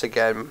Helios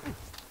again.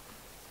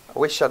 I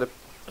wish I'd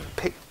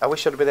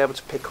been able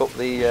to pick up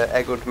the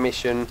Eggwood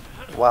mission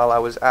while I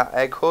was at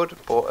Eggwood,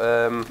 but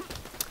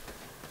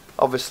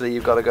obviously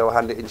you've got to go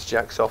hand it into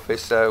Jack's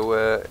office,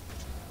 so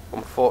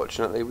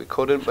unfortunately we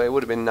couldn't, but it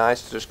would have been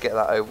nice to just get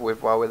that over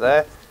with while we're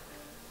there.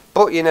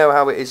 But you know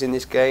how it is in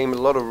this game, a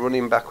lot of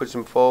running backwards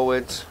and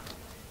forwards.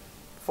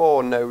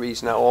 for no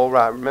reason at all.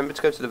 Right, remember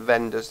to go to the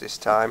vendors this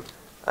time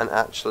and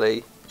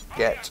actually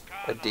get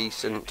a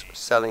decent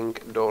selling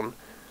done.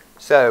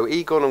 So,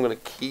 E-gun I'm going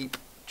to keep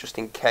just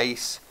in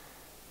case.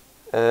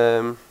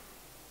 Yeah,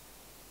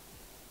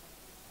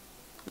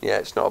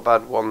 it's not a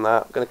bad one,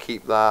 that. I'm going to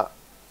keep that.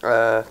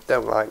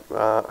 Don't like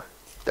that.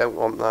 Don't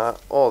want that.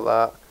 Or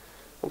that.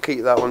 We'll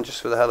keep that one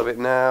just for the hell of it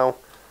now.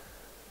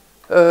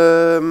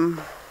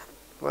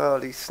 Well,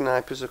 these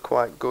snipers are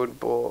quite good,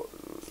 but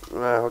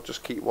I'll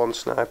just keep one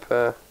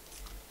sniper.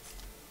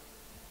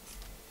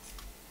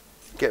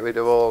 Get rid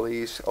of all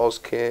these Oz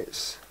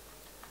kits.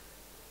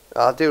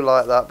 I do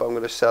like that, but I'm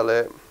going to sell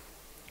it.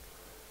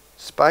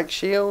 Spike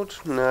shield?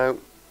 No.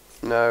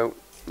 No.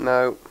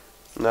 No.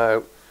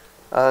 No.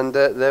 And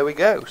there we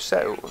go.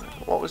 So,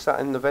 what was that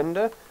in the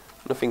vendor?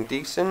 Nothing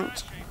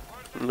decent.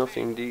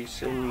 Nothing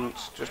decent.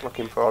 Just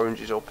looking for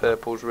oranges or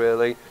purples,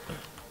 really.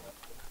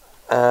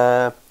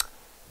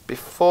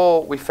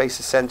 Before we face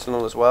the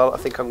Sentinel as well, I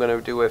think I'm going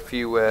to do a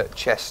few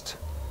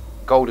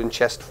golden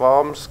chest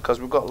farms, because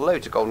we've got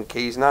loads of golden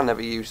keys and I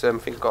never use them. I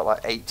think I got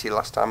like 80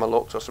 last time I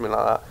looked or something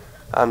like that,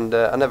 and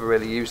I never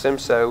really use them,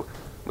 so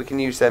we can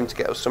use them to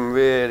get us some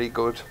really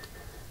good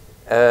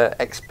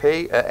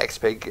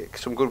XP,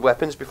 some good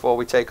weapons before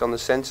we take on the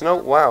Sentinel.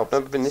 Wow, I've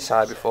never been this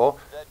high before.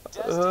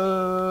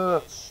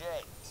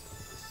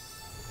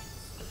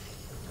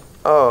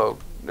 Oh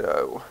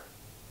no.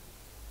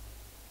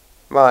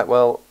 Right,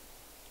 well,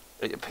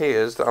 it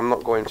appears that I'm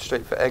not going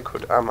straight for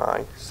Egghood, am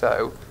I?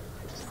 So,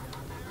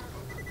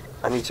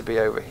 I need to be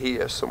over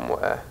here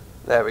somewhere.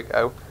 There we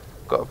go.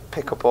 Got to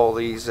pick up all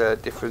these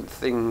different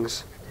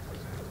things.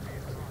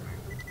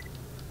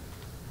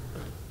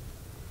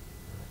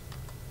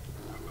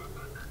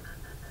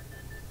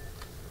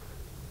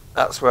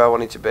 That's where I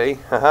wanted to be.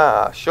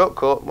 Haha,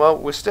 shortcut. Well,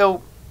 we're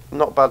still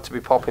not bad to be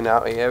popping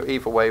out here.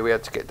 Either way, we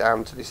had to get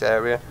down to this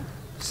area.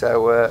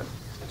 So,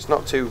 it's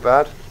not too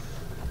bad.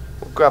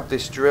 We'll grab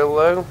this drill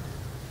though.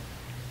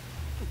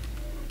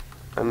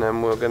 And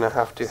then we're going to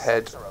have to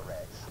head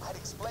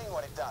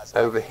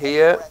over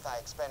here.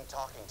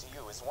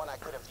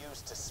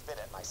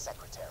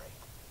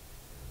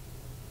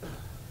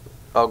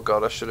 Oh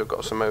god, I should have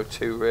got some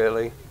O2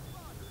 really.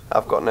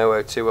 I've got no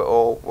O2 at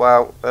all.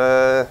 Wow,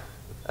 I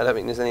don't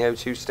think there's any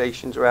O2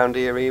 stations around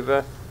here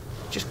either.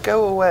 Just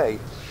go away.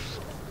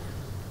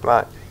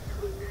 Right.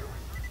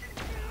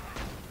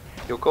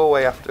 You'll go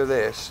away after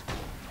this.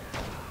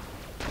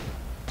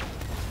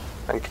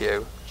 Thank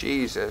you.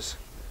 Jesus.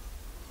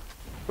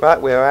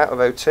 Right, we're out of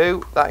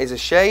O2. That is a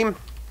shame.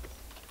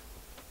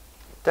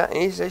 That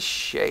is a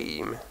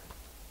shame.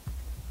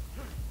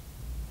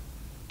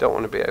 Don't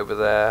want to be over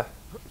there.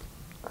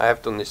 I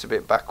have done this a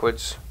bit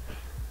backwards.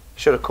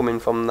 Should have come in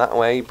from that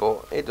way,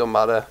 but it don't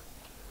matter.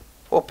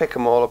 We'll pick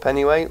them all up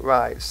anyway.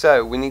 Right,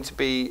 so we need to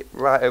be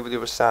right over the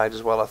other side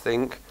as well, I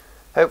think.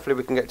 Hopefully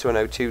we can get to an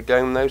O2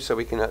 dome though, so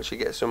we can actually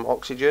get some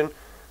oxygen.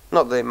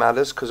 Not that it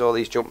matters, because all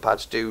these jump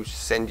pads do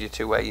send you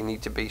to where you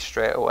need to be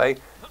straight away.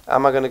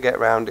 Am I going to get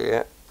round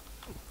here?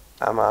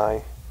 Am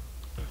I?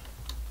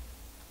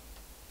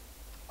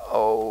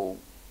 Oh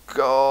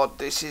god,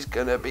 this is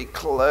going to be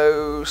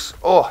close.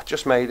 Oh,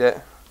 just made it.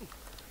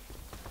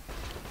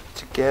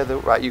 Together.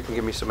 Right, you can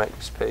give me some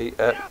XP.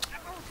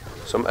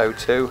 Some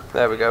O2.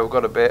 There we go, we've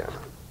got a bit.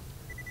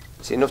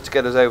 Is it enough to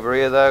get us over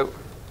here though?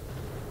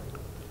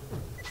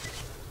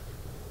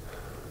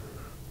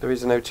 There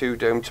is an O2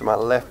 dome to my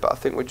left, but I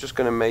think we're just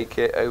going to make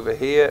it over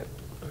here.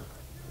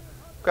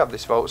 Grab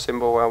this volt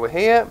symbol while we're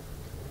here.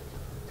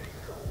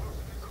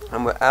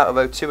 And we're out of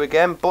O2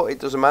 again, but it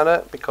doesn't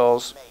matter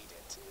because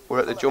we're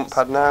at the jump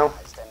pad now.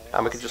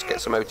 And we can just get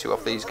some O2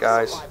 off these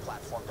guys.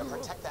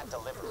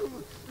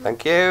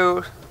 Thank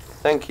you.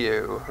 Thank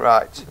you.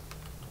 Right.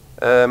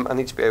 I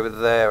need to be over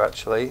there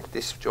actually,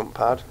 this jump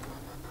pad.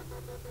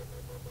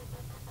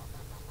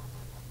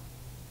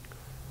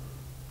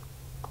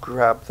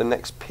 Grab the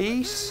next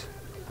piece.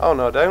 Oh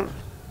no, I don't.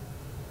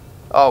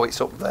 Oh, it's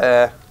up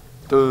there.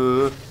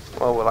 Duh.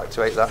 Well, we'll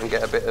activate that and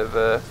get a bit of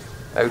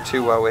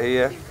O2 while we're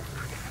here.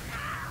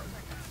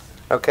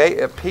 Okay,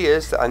 it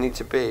appears that I need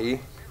to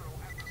be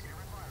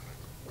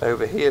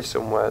over here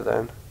somewhere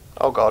then.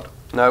 Oh god.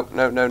 No,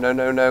 no, no, no,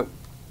 no, no.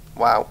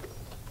 Wow.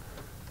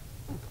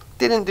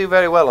 Didn't do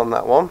very well on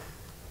that one.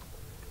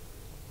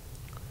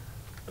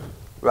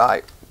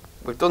 Right.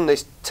 We've done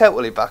this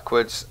totally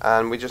backwards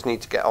and we just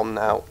need to get on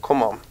now.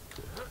 Come on.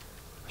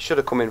 Should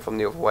have come in from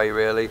the other way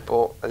really,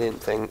 but I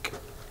didn't think.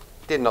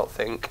 Did not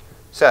think.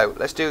 So,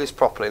 let's do this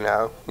properly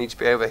now. Need to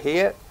be over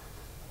here.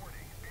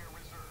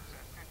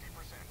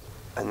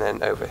 And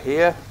then over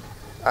here.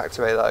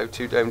 Activate that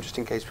O2 dome just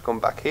in case we come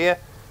back here.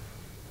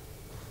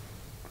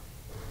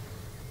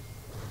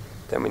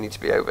 Then we need to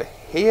be over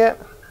here.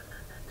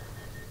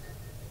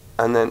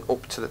 And then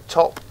up to the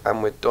top,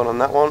 and we're done on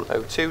that one.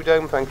 O2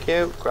 dome, thank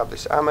you. Grab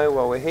this ammo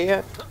while we're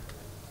here.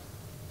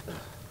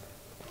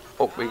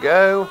 Up we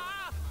go.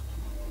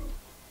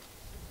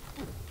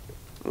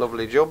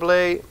 Lovely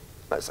jubbly.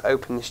 Let's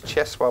open this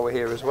chest while we're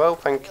here as well,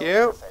 thank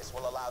you.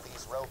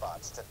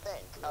 robots to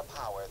think, a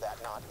power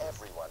that not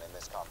everyone in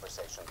this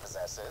conversation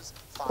possesses.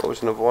 Oh,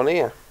 there's another one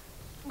here.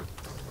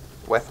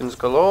 Weapons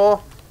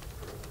galore.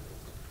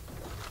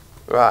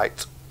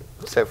 Right.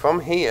 So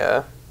from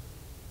here,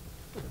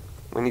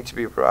 we need to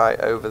be right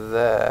over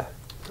there.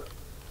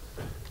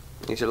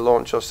 We need to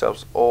launch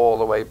ourselves all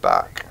the way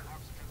back.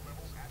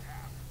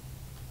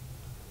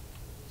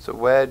 So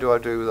where do I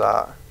do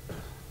that?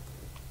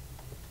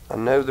 I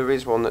know there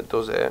is one that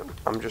does it.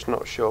 I'm just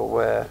not sure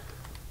where.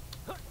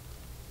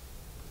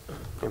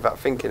 In fact,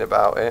 thinking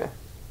about it,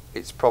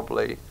 it's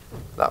probably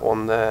that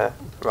one there.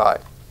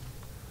 Right.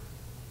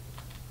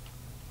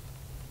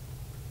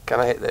 Can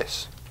I hit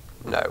this?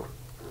 No.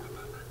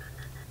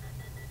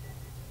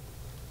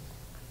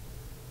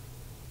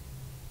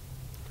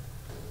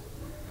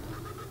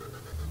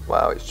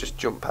 Wow, it's just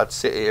Jump Pad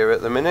City here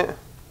at the minute.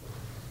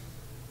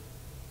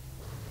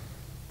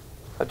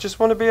 I just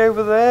want to be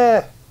over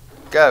there.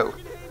 Go.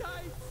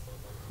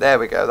 There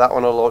we go. That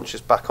one will launch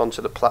us back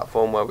onto the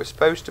platform where we're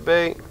supposed to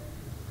be.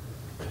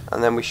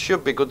 And then we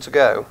should be good to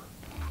go.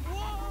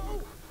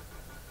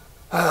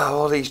 Ah,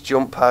 all these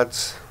jump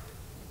pads.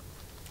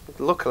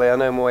 Luckily I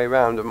know my way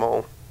around them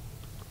all.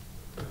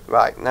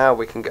 Right, now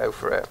we can go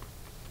for it.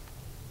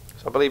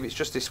 So I believe it's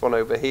just this one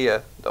over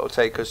here that will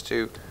take us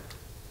to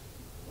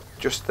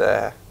just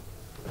there.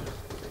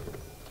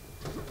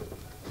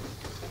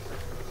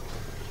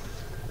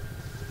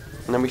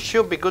 And then we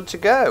should be good to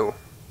go.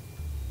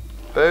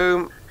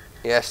 Boom.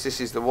 Yes, this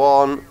is the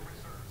one.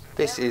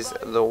 This is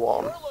the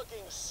one. You're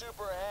looking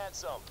super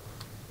handsome.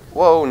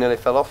 Whoa, nearly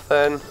fell off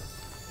then.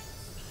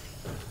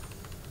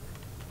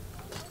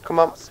 Come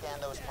on. I'll scan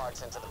those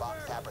parts into the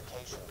bot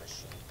fabrication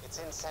machine. It's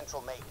in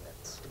central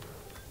maintenance.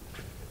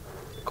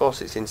 Of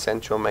course it's in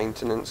central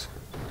maintenance.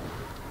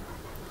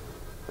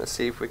 Let's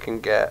see if we can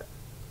get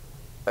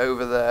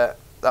over there.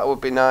 That would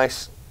be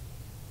nice.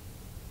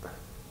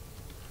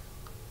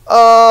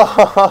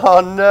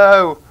 Oh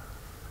no!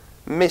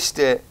 Missed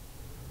it.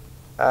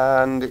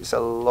 And it's a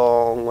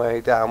long way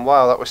down.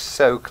 Wow, that was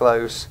so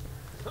close.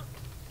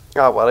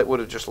 Oh well, it would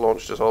have just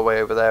launched us all the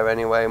way over there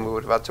anyway, and we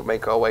would have had to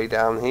make our way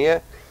down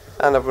here.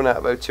 And I've run out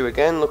of O2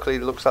 again. Luckily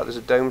it looks like there's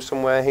a dome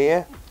somewhere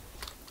here.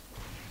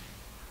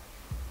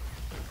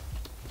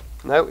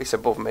 No, it's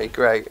above me.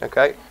 Great,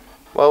 okay.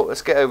 Well,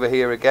 let's get over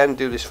here again.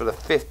 Do this for the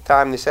 5th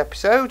time this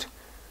episode.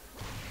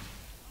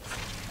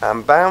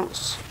 And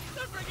bounce.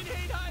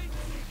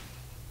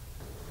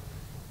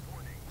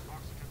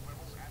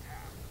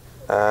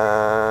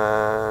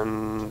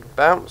 And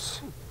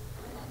bounce.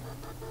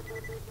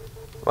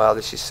 Wow,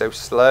 this is so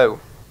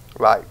slow.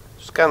 Right,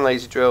 scan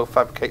laser drill,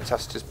 fabricate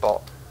taster's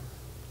bot.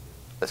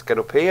 Let's get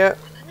up here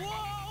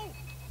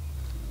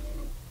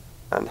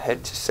and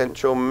head to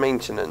central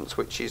maintenance,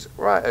 which is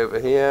right over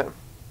here.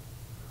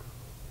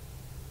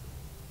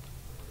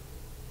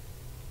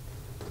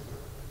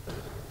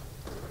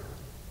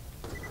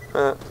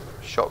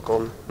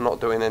 Shotgun, not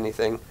doing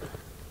anything.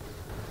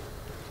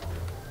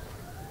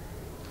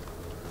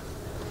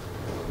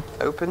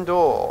 Open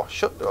door,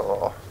 shut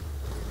door.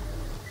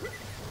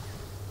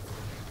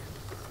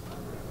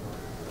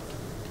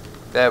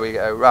 There we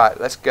go. Right,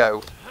 let's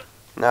go.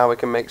 Now we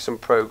can make some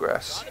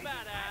progress.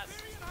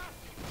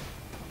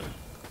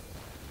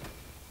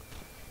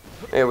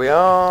 Here we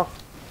are.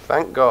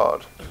 Thank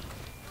God.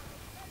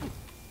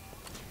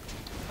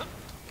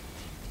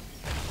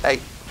 Hey,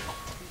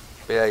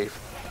 behave.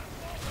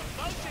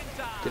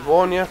 Did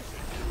warn you.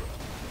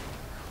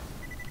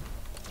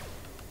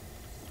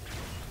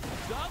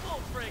 Double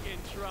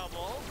friggin'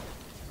 trouble.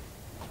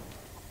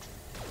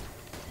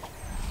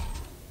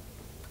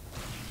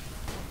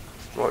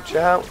 Watch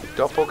out,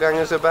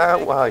 Doppelganger's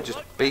about. Wow, I just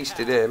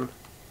beasted him.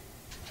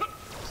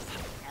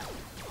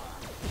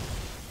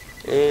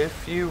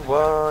 If you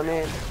want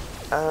it,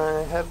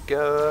 I have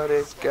got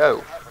it.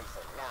 Go.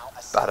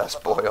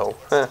 Badass boil.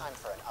 That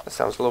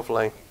sounds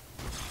lovely.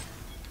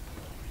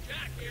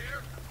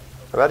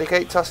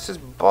 Eradicate taster's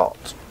bot.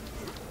 You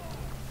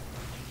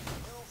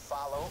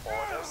follow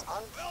orders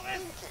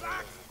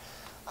unthinkingly.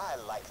 I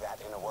like that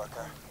in a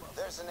worker.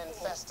 There's an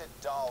infested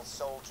doll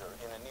soldier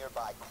in a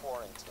nearby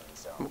quarantine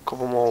zone. A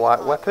couple more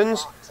white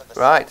weapons.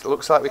 Right,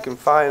 looks like we can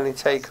finally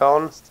take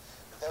on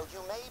Though you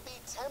may be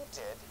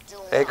tempted, do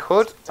Egg not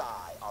Hood.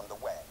 die on the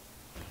way.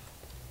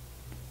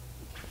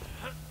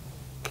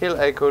 Kill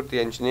Egg Hood, the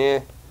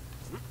engineer.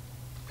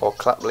 Or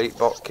Clapleap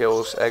bot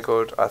kills Egg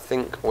Hood. I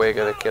think we're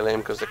going to kill him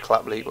because the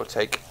Clapleap will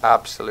take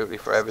absolutely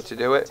forever to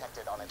do it.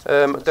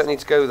 I don't need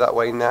to go that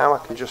way now. I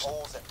can just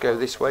go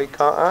this way,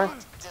 can't I?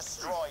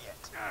 Destroy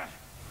it.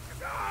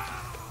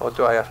 Or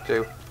do I have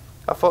to?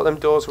 I thought them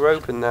doors were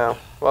open now.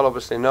 Well,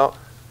 obviously not.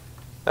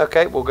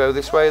 Okay, we'll go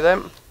this way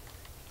then.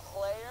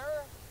 Claire,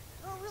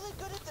 you're really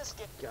good at this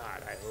game.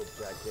 God, I hope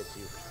that gets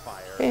you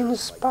fired.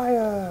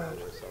 Inspired.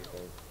 Or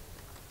something.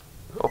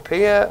 Up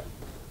here.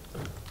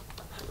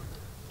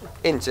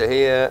 Into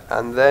here.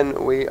 And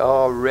then we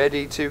are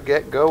ready to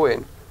get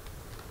going.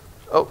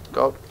 Oh,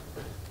 God.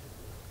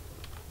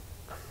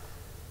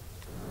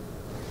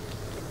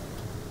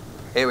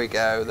 Here we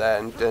go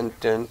then. Dun,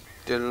 dun,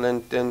 dun,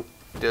 dun, dun.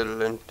 Dun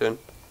dun dun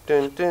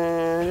dun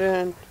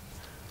dun.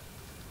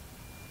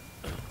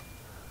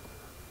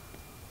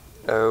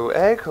 Oh,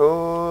 egg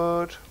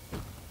hoard.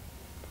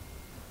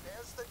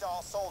 There's the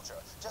doll soldier.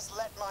 Just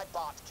let my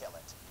bot kill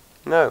it.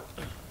 No,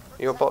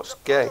 your bot's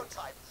gay.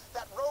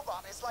 That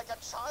robot is like a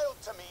child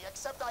to me,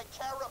 except I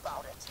care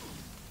about it.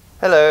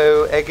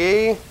 Hello,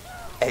 Eggy.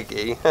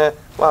 Eggy.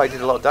 Wow, he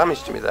did a lot of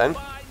damage to me then.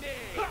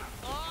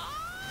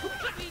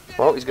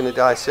 Well, he's going to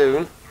die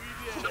soon.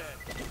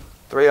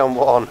 3 on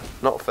 1.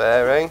 Not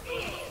fair, eh?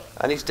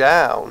 And he's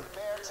down.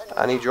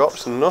 And he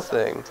drops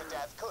nothing.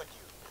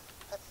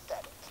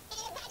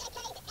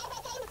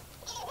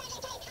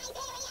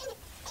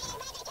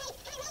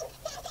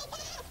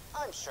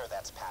 I'm sure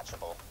that's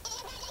patchable.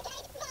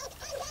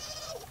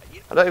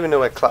 I don't even know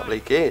where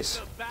Clapleak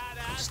is.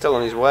 Still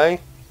on his way.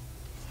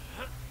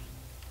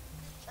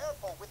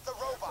 Careful with the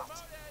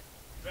robot.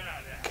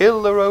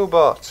 Kill the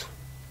robot.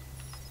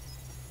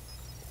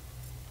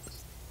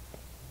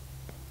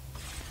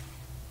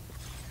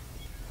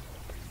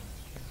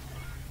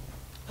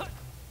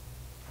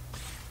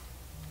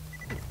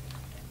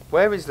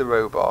 Where is the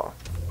robot?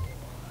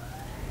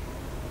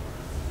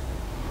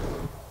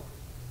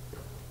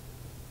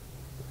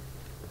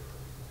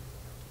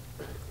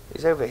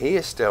 He's over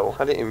here still.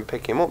 I didn't even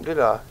pick him up, did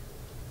I?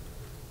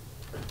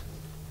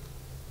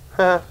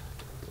 Huh.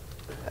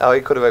 Oh,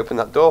 he could have opened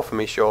that door for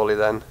me surely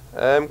then.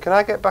 Can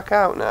I get back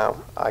out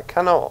now? I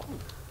cannot.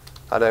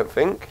 I don't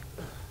think.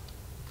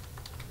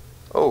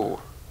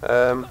 Oh.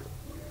 Oh,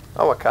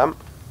 I can.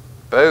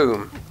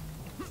 Boom.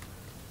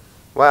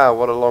 Wow,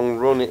 what a long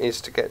run it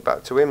is to get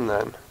back to him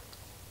then.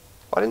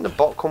 Why didn't the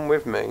bot come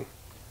with me?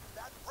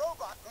 That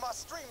robot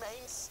must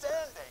remain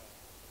standing.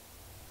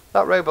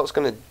 That robot's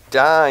going to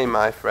die,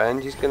 my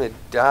friend. He's going to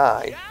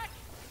die.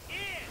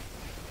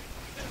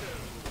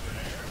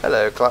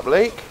 Hello,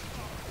 Clapleak.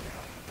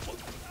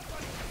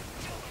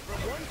 From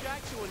one jack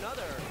to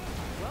another.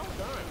 Well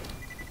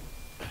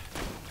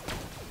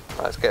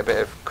done. Let's get a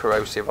bit of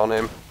corrosive on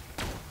him.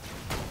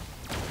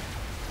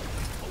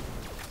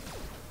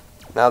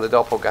 Now the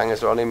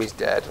doppelgangers are on him, he's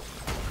dead.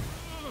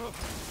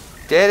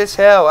 Dead as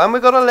hell. And we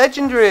got a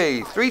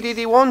legendary.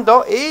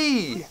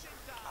 3DD1.E.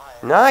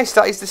 Nice,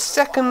 that is the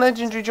second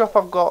legendary drop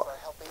I've got.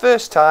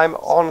 First time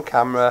on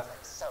camera.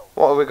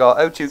 What have we got?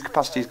 O2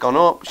 capacity's gone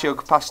up. Shield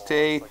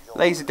capacity.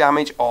 Laser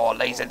damage. Oh,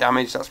 laser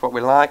damage, that's what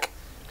we like.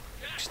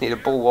 Just need a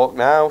bulwark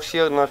now.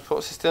 Shield and life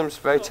support systems.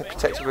 Very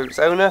protective of its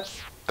owner.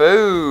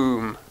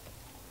 Boom.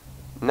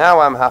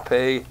 Now I'm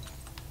happy.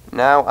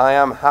 Now I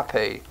am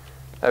happy.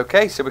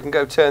 Okay, so we can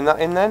go turn that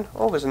in then.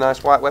 Oh, there's a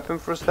nice white weapon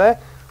for us there.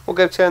 We'll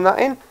go turn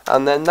that in.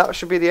 And then that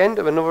should be the end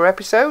of another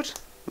episode.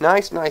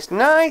 Nice, nice,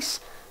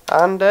 nice.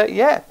 And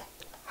yeah,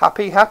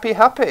 happy, happy,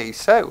 happy.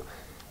 So,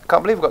 I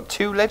can't believe we've got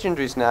 2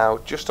 legendaries now,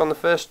 just on the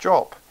first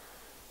drop.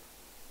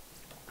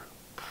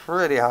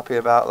 Pretty happy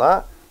about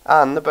that.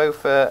 And they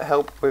both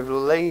help with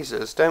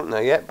lasers, don't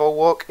they? Yeah,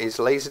 Bulwark is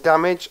laser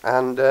damage.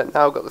 And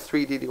now I've got the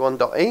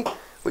 3DD1.E,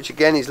 which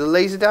again is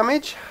laser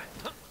damage.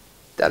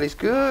 That is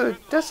good.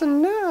 That's a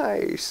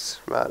nice.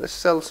 Right, let's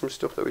sell some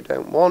stuff that we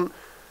don't want.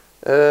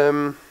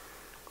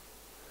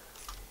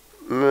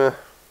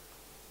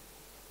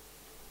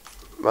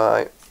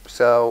 Right,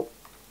 sell.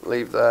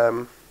 Leave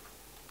them.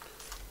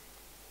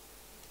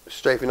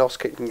 Strafing off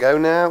kit can go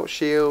now.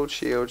 Shield,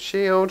 shield,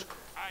 shield.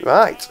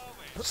 Right,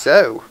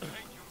 so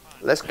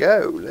let's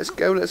go. Let's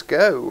go. Let's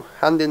go.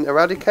 Hand in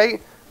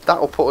eradicate. That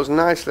will put us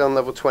nicely on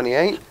level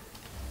 28.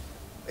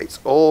 It's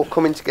all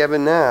coming together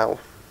now.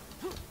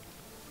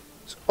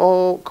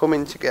 All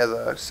coming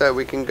together, so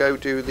we can go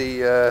do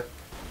the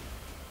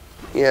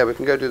we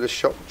can go do the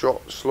shock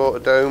drop slaughter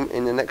dome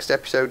in the next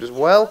episode as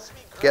well.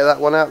 Get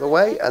that one out of the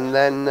way, and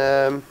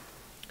then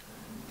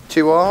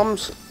 2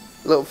 arms,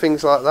 little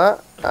things like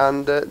that,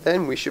 and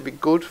then we should be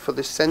good for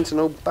the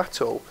Sentinel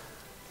battle,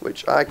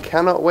 which I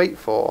cannot wait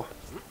for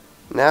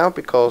now,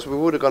 because we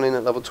would have gone in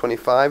at level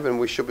 25 and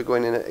we should be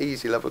going in at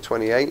easy level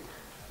 28.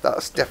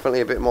 That's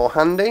definitely a bit more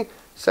handy.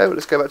 So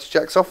let's go back to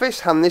Jack's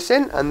office, hand this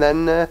in, and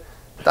then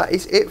that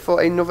is it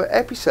for another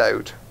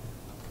episode.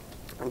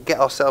 And get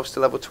ourselves to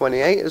level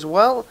 28 as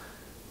well.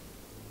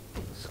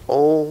 It's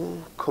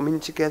all coming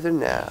together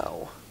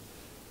now.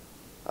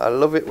 I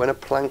love it when a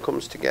plan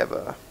comes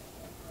together.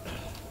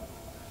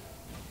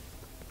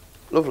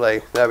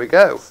 Lovely, there we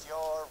go.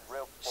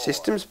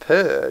 Systems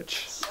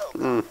purge.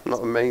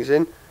 Not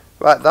amazing.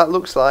 Right, that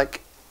looks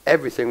like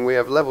everything we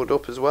have leveled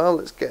up as well.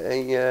 Let's get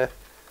a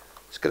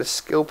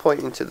skill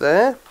point into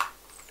there.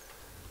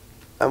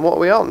 And what are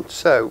we on?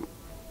 So,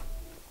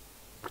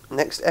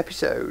 next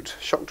episode,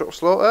 shock drop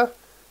slaughter,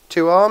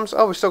 2 arms.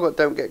 Oh, we've still got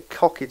don't get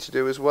cocky to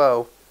do as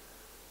well.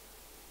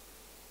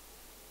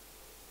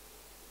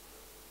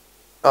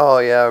 Oh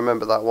yeah, I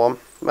remember that one.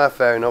 Well,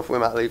 fair enough, we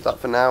might leave that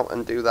for now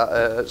and do that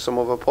at some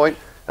other point.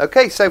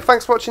 Okay, so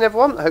thanks for watching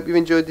everyone. I hope you've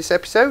enjoyed this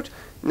episode.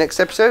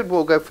 Next episode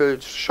we'll go for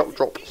shock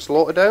drop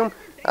slaughter dome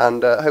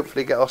and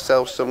hopefully get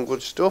ourselves some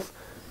good stuff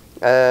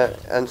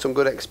and some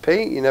good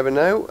XP. You never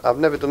know, I've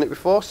never done it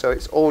before, so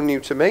it's all new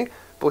to me.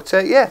 But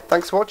yeah,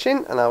 thanks for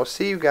watching, and I will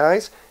see you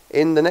guys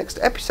in the next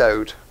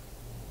episode.